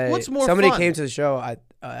did say. What's more somebody fun? Came to the show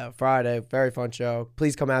Friday. Very fun show.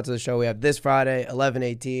 Please come out to the show. We have this Friday,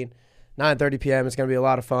 11/18, 9:30 p.m. It's going to be a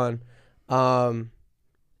lot of fun. And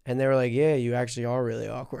they were like, yeah, you actually are really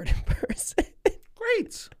awkward in person.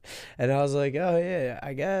 Great. And I was like, oh, yeah,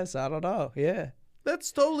 I guess. I don't know. Yeah.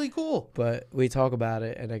 That's totally cool. But we talk about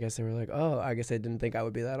it, and I guess they were like, oh, I guess they didn't think I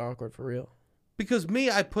would be that awkward for real. Because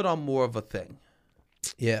I put on more of a thing.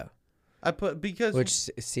 Yeah. Which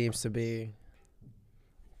seems to be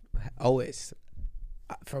always.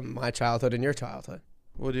 From my childhood and your childhood.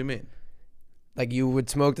 What do you mean? Like, you would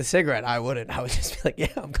smoke the cigarette. I wouldn't. I would just be like,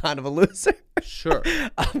 yeah, I'm kind of a loser. Sure.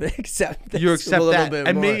 I'm going to accept this. You accept that.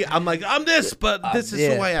 And more. me, I'm like, I'm this, but this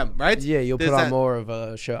is who I am, right? Yeah, you'll put on more of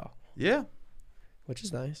a show. Yeah. Which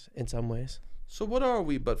is nice in some ways. So what are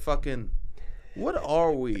we but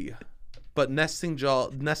nesting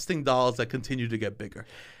dolls that continue to get bigger?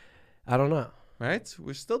 I don't know. Right?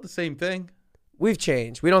 We're still the same thing. We've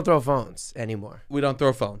changed. We don't throw phones anymore. We don't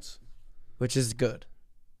throw phones. Which is good.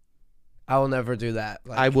 I will never do that.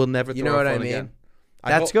 Like, I will never throw a phone again. You know what I mean?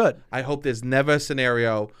 That's good. I hope there's never a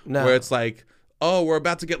scenario where it's like, oh, we're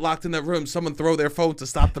about to get locked in that room. Someone throw their phone to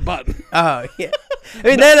stop the button. Oh, yeah. I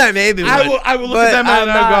mean, then I maybe would. I will look at them and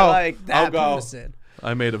I'll go. Like that person.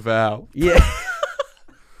 I made a vow. Yeah.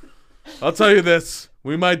 I'll tell you this.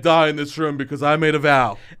 We might die in this room because I made a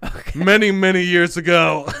vow. Okay. Many, many years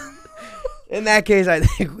ago. In that case, I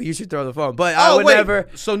think you should throw the phone. But I would never.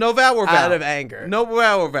 So no vow or vow? Out of anger. No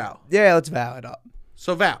vow or vow? Yeah, let's vow it up.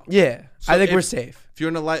 So vow. Yeah. So I think we're safe. If you're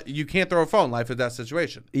in you can't throw a phone life or death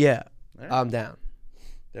situation. Yeah. Right. I'm down.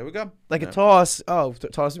 There we go. Like a toss. Oh,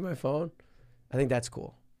 tossing my phone. I think that's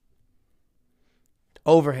cool.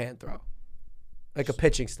 Overhand throw. Like a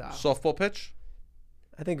pitching style. Softball pitch?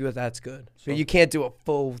 I think that's good. So you can't do a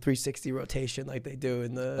full 360 rotation like they do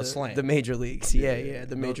in the major leagues. Yeah.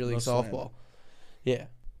 The major league softball. Yeah.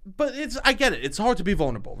 But I get it. It's hard to be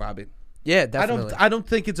vulnerable, Robbie. Yeah, definitely. I don't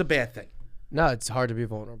think it's a bad thing. No, it's hard to be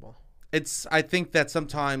vulnerable. I think that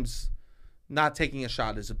sometimes not taking a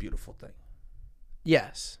shot is a beautiful thing.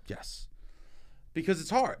 Yes. Yes. Because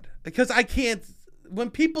it's hard. Because I can't,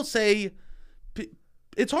 when people say,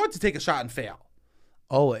 it's hard to take a shot and fail.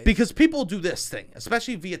 Always. Because people do this thing,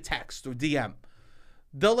 especially via text or DM.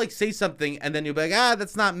 They'll like say something and then you'll be like,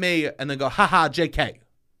 that's not me. And then go, haha, JK.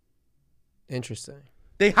 Interesting.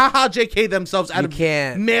 They haha, JK themselves out of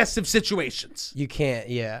massive situations. You can't,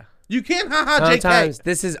 yeah. You can't haha, JK. Sometimes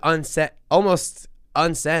this is almost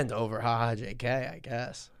unsent over haha, JK, I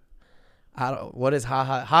guess. What is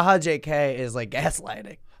haha? Haha, JK is like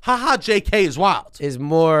gaslighting. Haha, JK is wild. Is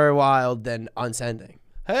more wild than unsending.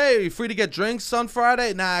 Hey, are you free to get drinks on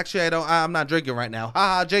Friday? Nah, actually, I'm not drinking right now.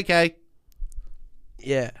 Haha, JK.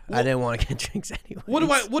 Yeah, well, I didn't want to get drinks anyway. What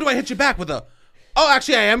do I hit you back with oh,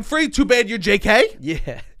 actually, I am free. Too bad you're JK.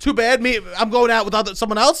 Yeah. Too bad I'm going out with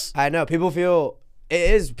someone else. I know. People feel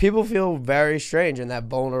very strange in that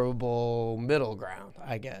vulnerable middle ground,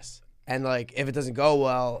 I guess. And like, if it doesn't go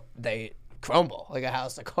well, they crumble like a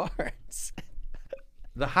house of cards.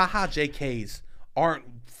 The haha JKs aren't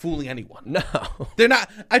fooling anyone. No, they're not.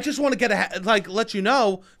 I just want to let you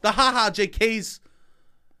know the haha JKs.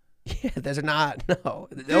 Yeah, they're not. No,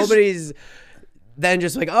 nobody's then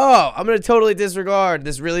just like, oh, I'm gonna totally disregard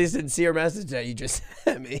this really sincere message that you just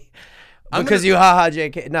sent me because you haha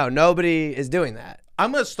JK. No, nobody is doing that.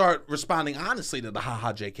 I'm going to start responding honestly to the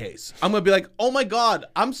haha JKs. I'm going to be like, oh my God,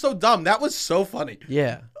 I'm so dumb. That was so funny.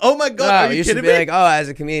 Yeah. Oh my God, are you kidding me? You should be like, oh, as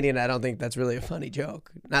a comedian, I don't think that's really a funny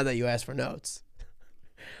joke. Now that you asked for notes.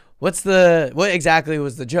 What exactly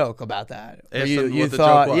was the joke about that? You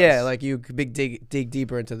thought, yeah, like you could dig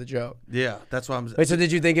deeper into the joke. Yeah, that's what I'm. Wait, so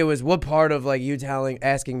did you think it was, what part of like you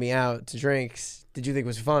asking me out to drinks did you think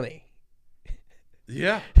was funny?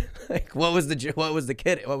 Yeah. Like what was the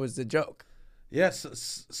joke?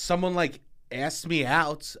 Yes, someone like asked me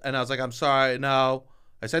out, and I was like, "I'm sorry, no."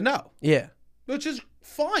 I said no. Yeah, which is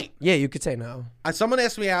fine. Yeah, you could say no. Someone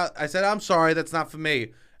asked me out. I said, "I'm sorry, that's not for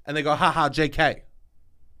me," and they go, "Haha, JK."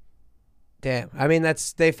 Damn, I mean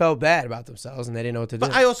they felt bad about themselves and they didn't know what to do.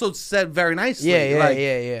 But I also said very nicely.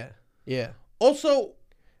 Yeah. Also,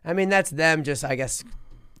 I mean that's them just, I guess,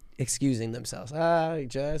 excusing themselves.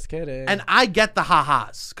 Just kidding. And I get the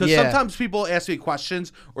ha-has. Because sometimes people ask me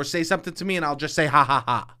questions or say something to me and I'll just say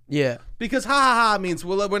ha-ha-ha. Yeah. Because ha-ha-ha means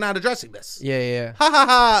we're not addressing this. Yeah.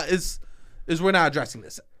 Ha-ha-ha is we're not addressing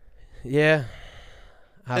this. Yeah.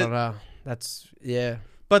 I don't know. That's, yeah.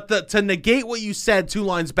 But to negate what you said 2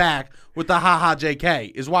 lines back with the ha-ha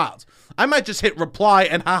JK is wild. I might just hit reply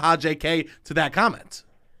and ha-ha JK to that comment.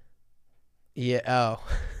 Yeah, oh.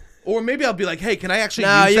 Or maybe I'll be like, hey, can I actually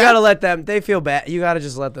use that? No, you got to let them. They feel bad. You got to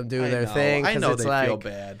just let them do their thing. I know they feel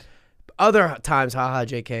bad. Other times, haha,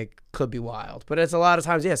 JK could be wild. But it's a lot of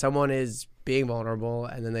times, someone is being vulnerable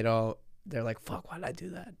and then they're like, fuck, why did I do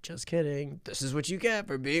that? Just kidding. This is what you get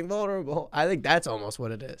for being vulnerable. I think that's almost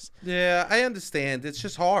what it is. Yeah, I understand. It's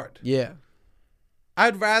just hard. Yeah.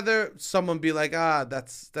 I'd rather someone be like,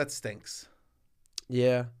 that stinks.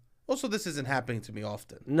 Yeah. Also, this isn't happening to me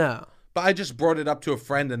often. No. But I just brought it up to a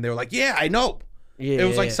friend, and they were like, "Yeah, I know." Yeah, it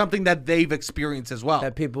was like something that they've experienced as well.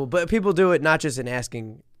 But people do it not just in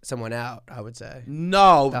asking someone out, I would say.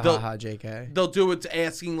 No, haha JK. They'll do it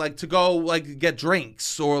asking like to go like get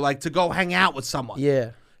drinks or like to go hang out with someone.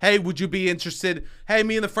 Yeah. Hey, would you be interested? Hey,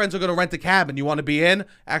 me and the friends are going to rent a cabin. You want to be in?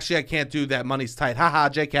 Actually, I can't do that. Money's tight. Haha,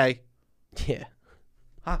 JK. Yeah.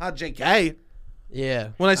 Haha, JK. Yeah.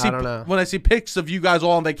 When I see pics of you guys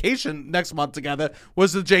all on vacation next month together,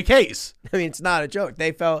 was the JKs. I mean, it's not a joke.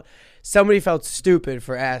 Somebody felt stupid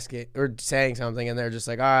for asking or saying something, and they're just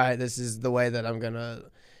like, all right, this is the way that I'm going to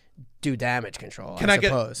do damage control, I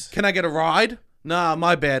suppose. Can I get a ride? Nah,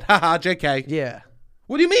 my bad. Haha, JK. Yeah.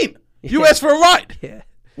 What do you mean? You asked for a ride. Yeah.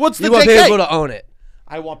 What's the JK? You want people to own it.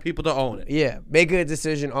 I want people to own it. Yeah. Make a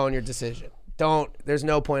decision, own your decision. There's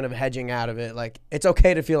no point of hedging out of it. Like, it's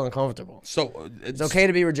okay to feel uncomfortable. So it's okay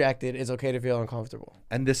to be rejected. It's okay to feel uncomfortable.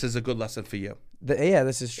 And this is a good lesson for you.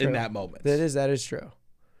 This is true. In that moment. That is true.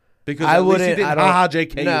 Because I wouldn't. Haha,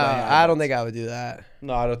 JK. No, I don't think I would do that.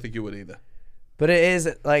 No, I don't think you would either. But it is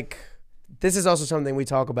like, this is also something we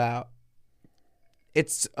talk about.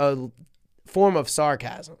 It's a form of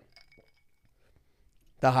sarcasm.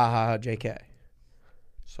 The haha JK.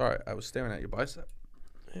 Sorry, I was staring at your bicep.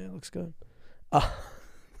 Yeah, it looks good. Yo!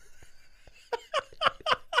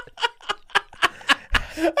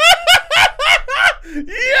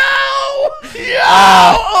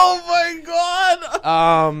 Oh my god!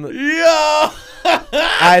 Yo!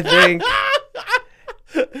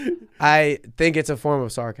 I think it's a form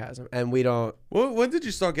of sarcasm, and we don't. When did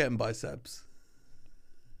you start getting biceps?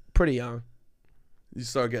 Pretty young. You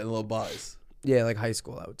started getting little buys. Yeah, like high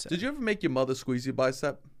school, I would say. Did you ever make your mother squeeze your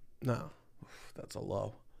bicep? No. That's a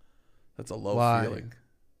low Why? feeling.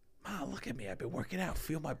 Ma, look at me. I've been working out.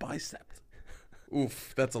 Feel my bicep.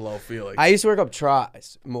 Oof, that's a low feeling. I used to work up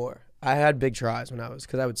tries more. I had big tries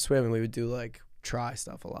because I would swim and we would do like try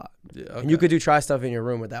stuff a lot. Yeah, okay. And you could do try stuff in your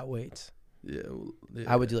room without weights. Yeah,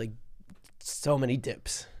 I would do like so many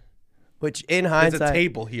dips. Which in hindsight, there's a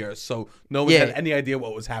table here, so no one had any idea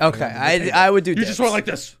what was happening. Okay, I would do. You just went like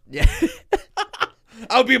this. Yeah.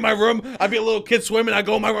 I would be in my room. I'd be a little kid swimming. I'd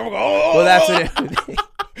go in my room. Well, that's what it would be.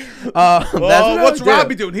 What's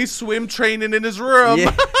Robbie doing? He's swim training in his room.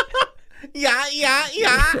 Yeah.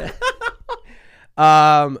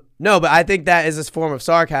 No, but I think that is a form of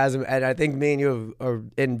sarcasm, and I think me and you are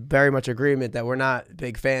in very much agreement that we're not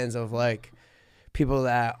big fans of like people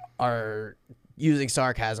that are using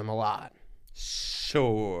sarcasm a lot.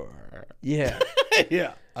 Sure. Yeah.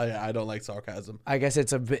 Yeah. I don't like sarcasm. I guess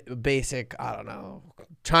it's a basic, I don't know,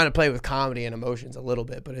 trying to play with comedy and emotions a little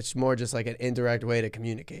bit, but it's more just like an indirect way to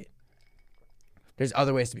communicate. There's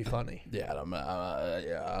other ways to be funny. Yeah, I'm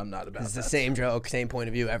not about It's that. the same joke, same point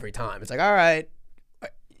of view every time. It's like, all right,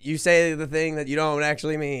 you say the thing that you don't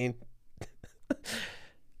actually mean.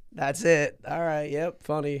 That's it. All right, yep,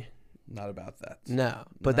 funny. Not about that. No,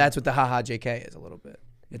 but that's what the haha JK is a little bit.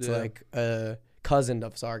 It's like a cousin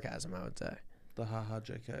of sarcasm, I would say. The haha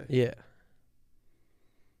JK. Yeah.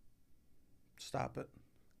 Stop it.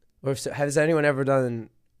 Or has anyone ever done,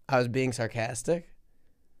 I was being sarcastic?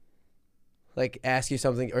 Like ask you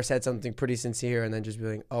something or said something pretty sincere and then just be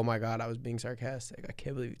like, oh my God, I was being sarcastic. I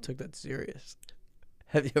can't believe you took that serious.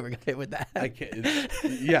 Have you ever got hit with that? I can't.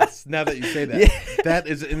 Yes, now that you say that. Yeah. That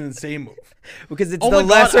is an insane move. Because it's the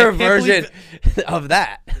lesser version of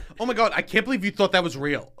that. Oh my God, I can't believe you thought that was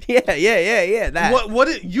real. Yeah.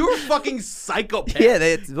 That. You're a fucking psychopath.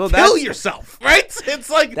 Yeah, kill yourself, right? It's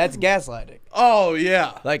like. That's gaslighting. Oh,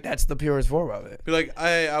 yeah. Like, that's the purest form of it. Be like,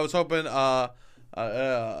 I was hoping, hey,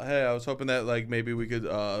 I was hoping that, like, maybe we could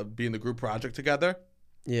be in the group project together.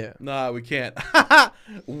 Yeah. Nah, we can't.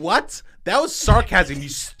 What? That was sarcasm, you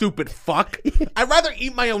stupid fuck. I'd rather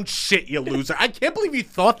eat my own shit, you loser. I can't believe you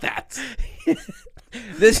thought that.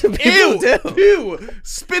 This is what people do. Ew.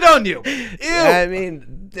 Spit on you. Ew. I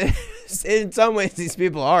mean, in some ways, these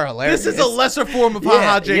people are hilarious. This is a lesser form of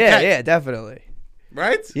haha JK. Yeah, definitely.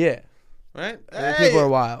 Right? Yeah. Right? Hey, people are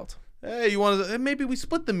wild. Hey, you want to? Maybe we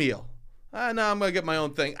split the meal. No, I'm gonna get my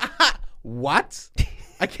own thing. What?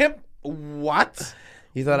 I can't. What?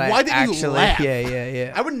 You thought Why did you laugh?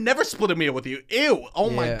 Yeah. I would never split a meal with you. Ew. Oh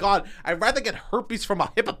my God. I'd rather get herpes from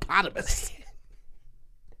a hippopotamus.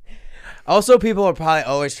 Also, people are probably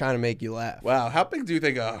always trying to make you laugh. Wow. How big do you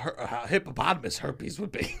think a hippopotamus herpes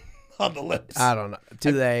would be on the lips? I don't know.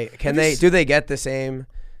 Do they get the same?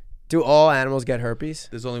 Do all animals get herpes?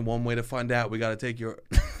 There's only one way to find out. We got to take your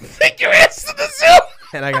ass to the zoo.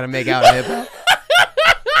 And I got to make out a hippo.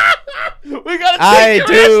 We gotta take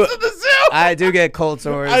your ass to the zoo. I do get cold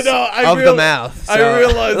sores. The mouth. So I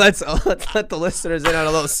realize. Let's let the listeners in on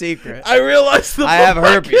a little secret. I realized I have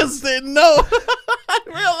herpes. Didn't know. I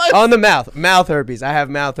realized On the mouth herpes. I have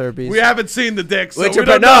mouth herpes. We haven't seen the dick, so Which we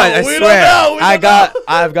don't know. I we swear. Don't know.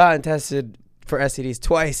 I've gotten tested for STDs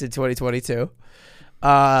twice in 2022,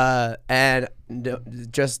 and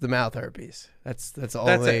just the mouth herpes. That's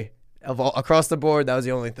only across the board. That was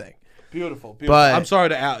the only thing. Beautiful. But I'm sorry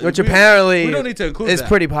to out. Which apparently we don't need to include is that.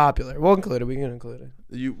 pretty popular. We'll include it. We can include it.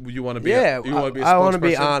 You want to be? Yeah. You want to be? I want to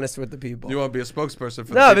be honest with the people. You want to be a spokesperson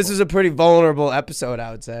for? No, this is a pretty vulnerable episode,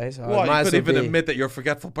 I would say. So well, you couldn't even admit that you're a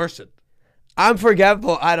forgetful person. I'm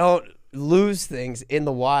forgetful. I don't lose things in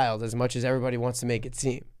the wild as much as everybody wants to make it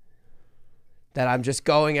seem. That I'm just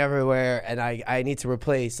going everywhere and I need to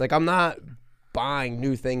replace. Like, I'm not buying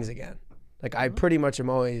new things again. Like, I pretty much am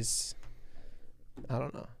always, I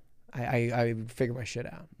don't know. I figure my shit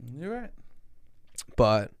out. You're right.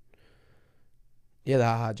 But, yeah, the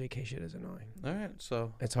haha JK shit is annoying. All right,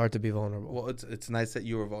 so. It's hard to be vulnerable. Well, it's nice that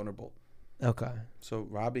you were vulnerable. Okay. So,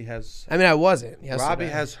 Robbie has. I mean, I wasn't. Yesterday. Robbie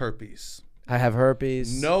has herpes. I have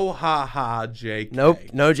herpes. No haha JK. Nope.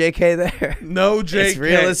 No JK there. No JK. It's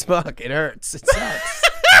real as fuck. It hurts. It sucks.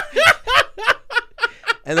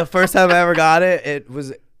 And the first time I ever got it, it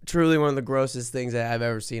was truly one of the grossest things that I've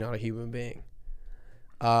ever seen on a human being.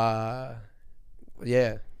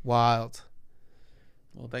 Yeah, wild.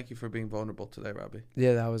 Well, thank you for being vulnerable today, Robbie.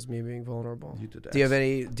 Yeah, that was me being vulnerable. You did that. Do you have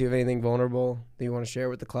anything vulnerable that you want to share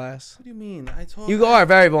with the class? What do you mean? You are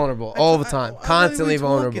very vulnerable all the time, constantly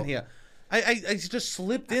vulnerable. Here? I just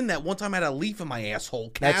slipped in that one time I had a leaf in my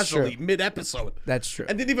asshole casually mid-episode. That's true.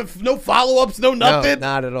 And didn't even no follow-ups, no nothing. No,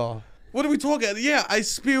 not at all. What are we talking? Yeah, I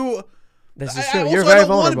spew. This is true. You're very vulnerable. I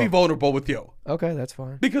don't want to be vulnerable with you. Okay, that's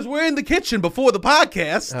fine. Because we're in the kitchen before the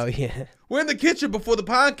podcast. Oh, yeah. We're in the kitchen before the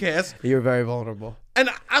podcast. You're very vulnerable. And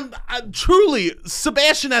I'm truly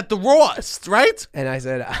Sebastian at the rawest, right? And I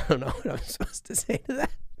said, I don't know what I'm supposed to say to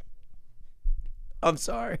that. I'm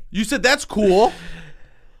sorry. You said, that's cool.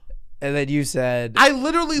 And then you said,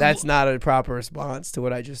 that's not a proper response to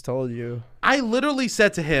what I just told you. I literally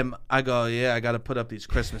said to him, I go, yeah, I got to put up these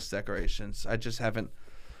Christmas decorations. I just haven't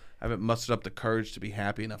mustered up the courage to be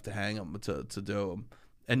happy enough to hang them, to do them.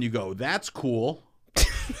 And you go, that's cool.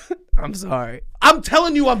 I'm sorry. I'm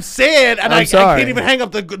telling you I'm sad, and I can't even hang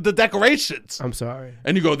up the decorations. I'm sorry.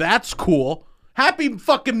 And you go, that's cool. Happy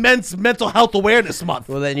fucking Men's Mental Health Awareness Month.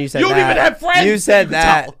 Well, then you said you don't even have friends. You said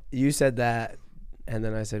that. You said that. And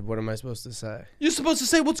then I said, what am I supposed to say? You're supposed to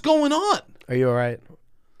say, what's going on? Are you all right?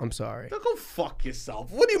 I'm sorry. Don't go fuck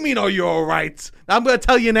yourself. What do you mean, are you all right? I'm going to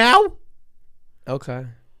tell you now. Okay.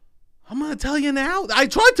 I'm going to tell you now. I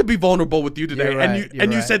tried to be vulnerable with you today, right,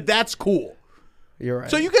 and you said, that's cool. You're right.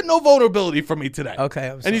 So you get no vulnerability from me today. Okay,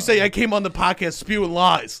 I'm sorry. And you say, I came on the podcast spewing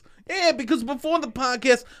lies. Yeah, because before the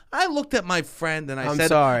podcast, I looked at my friend and I said,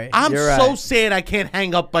 sorry. I'm You're so right. sad I can't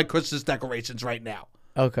hang up my Christmas decorations right now.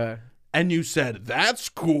 Okay. And you said, that's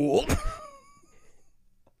cool.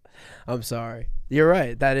 I'm sorry. You're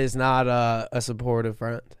right. That is not a supportive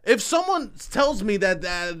friend. If someone tells me that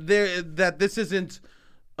this isn't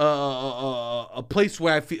a place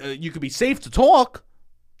where I feel you could be safe to talk,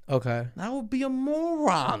 okay, I would be a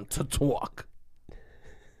moron to talk.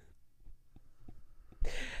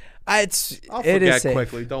 I'll forget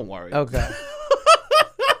quickly. Don't worry. Okay.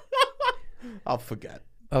 I'll forget.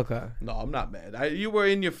 Okay. No, I'm not mad. You were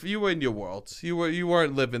in your world. You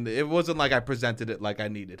weren't living. It wasn't like I presented it like I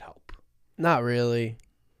needed help. Not really.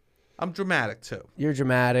 I'm dramatic too. You're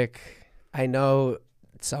dramatic. I know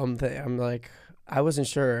something. I'm like, I wasn't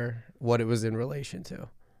sure what it was in relation to.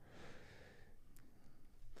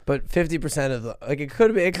 But 50% of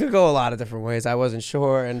it could go a lot of different ways. I wasn't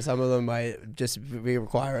sure, and some of them might just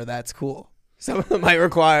require that's cool. Some of them might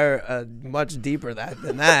require a much deeper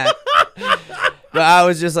than that. But I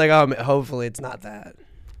was just like, oh, hopefully it's not that.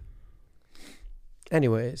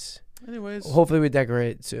 Anyways, hopefully we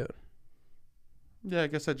decorate soon. Yeah, I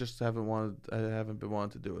guess I just haven't been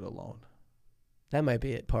wanting to do it alone. That might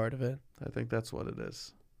be part of it. I think that's what it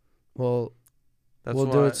is. Well, we'll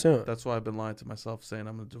do it soon. That's why I've been lying to myself, saying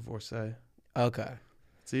I'm a divorcee. Okay.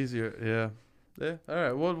 It's easier, yeah. Yeah. All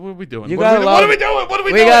right. What are we doing? What are we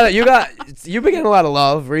doing? You've been getting a lot of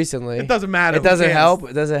love recently. It doesn't matter. It doesn't help.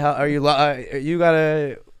 It doesn't help.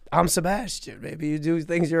 I'm Sebastian. Maybe you do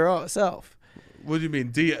things yourself. What do you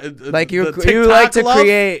mean? Like you like to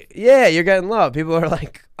create. Yeah, you're getting love. People are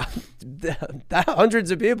like, hundreds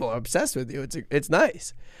of people are obsessed with you. It's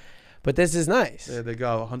nice, but this is nice. There they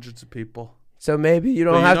go. Hundreds of people. So maybe you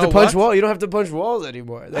don't have to punch walls. You don't have to punch walls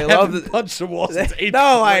anymore. They love to punch the walls.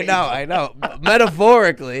 No, I know.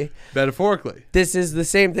 Metaphorically, this is the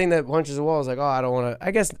same thing that punches the walls. Like, oh, I don't want to.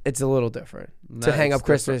 I guess it's a little different to hang up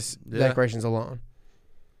Christmas decorations alone.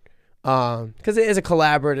 Because it is a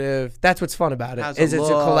collaborative. That's what's fun about it. It's a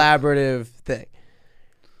collaborative thing.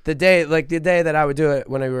 The day that I would do it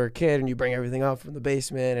when I were a kid, and you bring everything up from the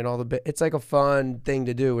basement and all it's like a fun thing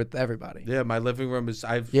to do with everybody. Yeah, my living room is.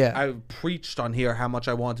 I've preached on here how much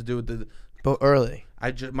I want to do with but early.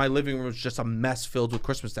 My living room is just a mess filled with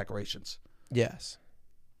Christmas decorations. Yes.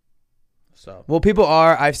 So people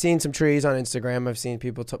are. I've seen some trees on Instagram. I've seen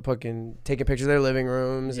people taking pictures of their living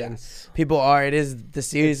rooms, and people are. It is the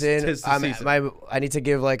season. It's the season. I need to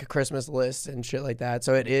give like a Christmas list and shit like that.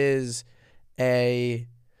 So it is a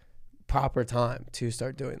proper time to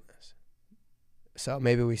start doing this. So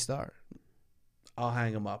maybe we start. I'll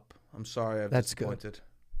hang them up. I'm sorry, I've disappointed.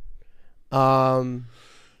 Good.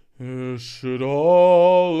 Should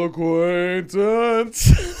all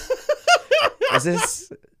acquaintance. Is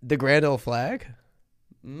this the Grand Ole Flag?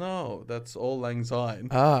 No, that's Auld Lang Syne.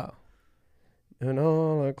 Oh. And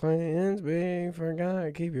all acquaintance be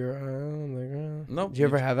forgot. Keep your eye on the ground. No. Did you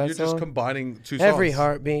ever have that You're song? just combining two songs. Every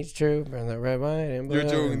heart beats true from the red, white, and blue. You're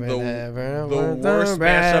doing the worst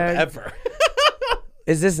mashup ever.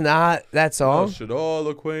 Is this not that song? Oh, should all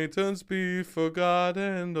acquaintance be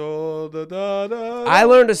forgotten? All da da da. I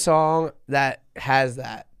learned a song that has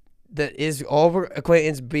that. That is all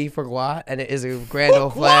acquaintance be forgot, and it is a Grand Ole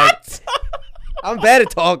Flag. I'm bad at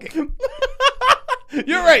talking.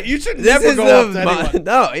 You're right. You should never go up to anyone.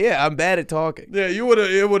 No, yeah, I'm bad at talking. Yeah, it would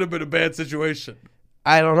have been a bad situation.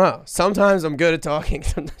 I don't know. Sometimes I'm good at talking.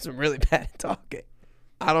 Sometimes I'm really bad at talking.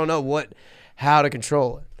 I don't know how to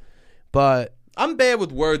control it. But I'm bad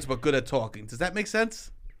with words, but good at talking. Does that make sense?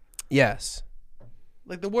 Yes.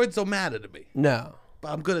 Like the words don't matter to me. No.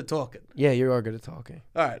 But I'm good at talking. Yeah, you are good at talking.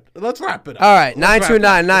 All right, let's wrap it up. All right,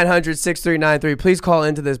 929-900-6393. Please call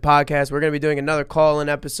into this podcast. We're going to be doing another call-in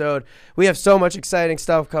episode. We have so much exciting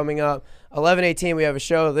stuff coming up. 11/18, we have a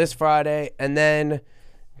show this Friday. And then,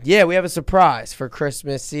 we have a surprise for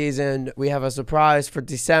Christmas season. We have a surprise for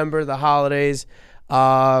December, the holidays. We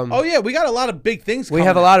got a lot of big things coming. We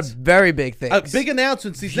have a lot of very big things. Big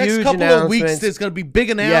announcements. These next couple of weeks, there's going to be big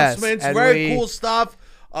announcements. Yes, very cool stuff.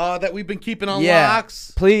 That we've been keeping on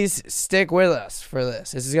locks. Please stick with us for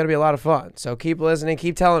this. This is going to be a lot of fun. So keep listening.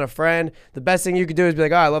 Keep telling a friend. The best thing you can do is be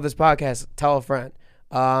like, I love this podcast. Tell a friend.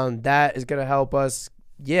 That is going to help us.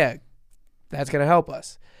 Yeah, that's going to help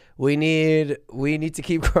us. We need to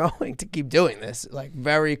keep growing, to keep doing this like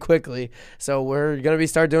very quickly. So we're going to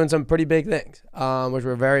start doing some pretty big things, which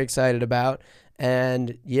we're very excited about.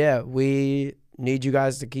 And, we need you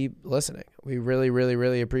guys to keep listening. We really, really,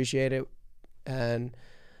 really appreciate it. And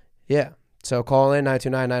so call in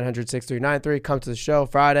 929-900-6393. Come to the show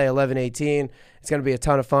Friday, 11/18. It's going to be a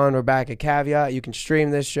ton of fun. We're back at Caveat. You can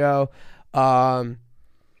stream this show. Follow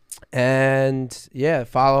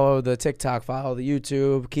the TikTok, follow the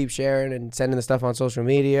YouTube. Keep sharing and sending the stuff on social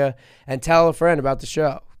media. And tell a friend about the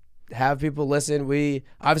show. Have people listen.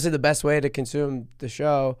 Obviously, the best way to consume the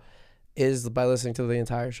show is by listening to the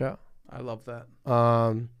entire show. I love that.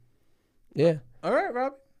 All right,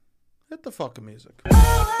 Rob. Hit the fucking music.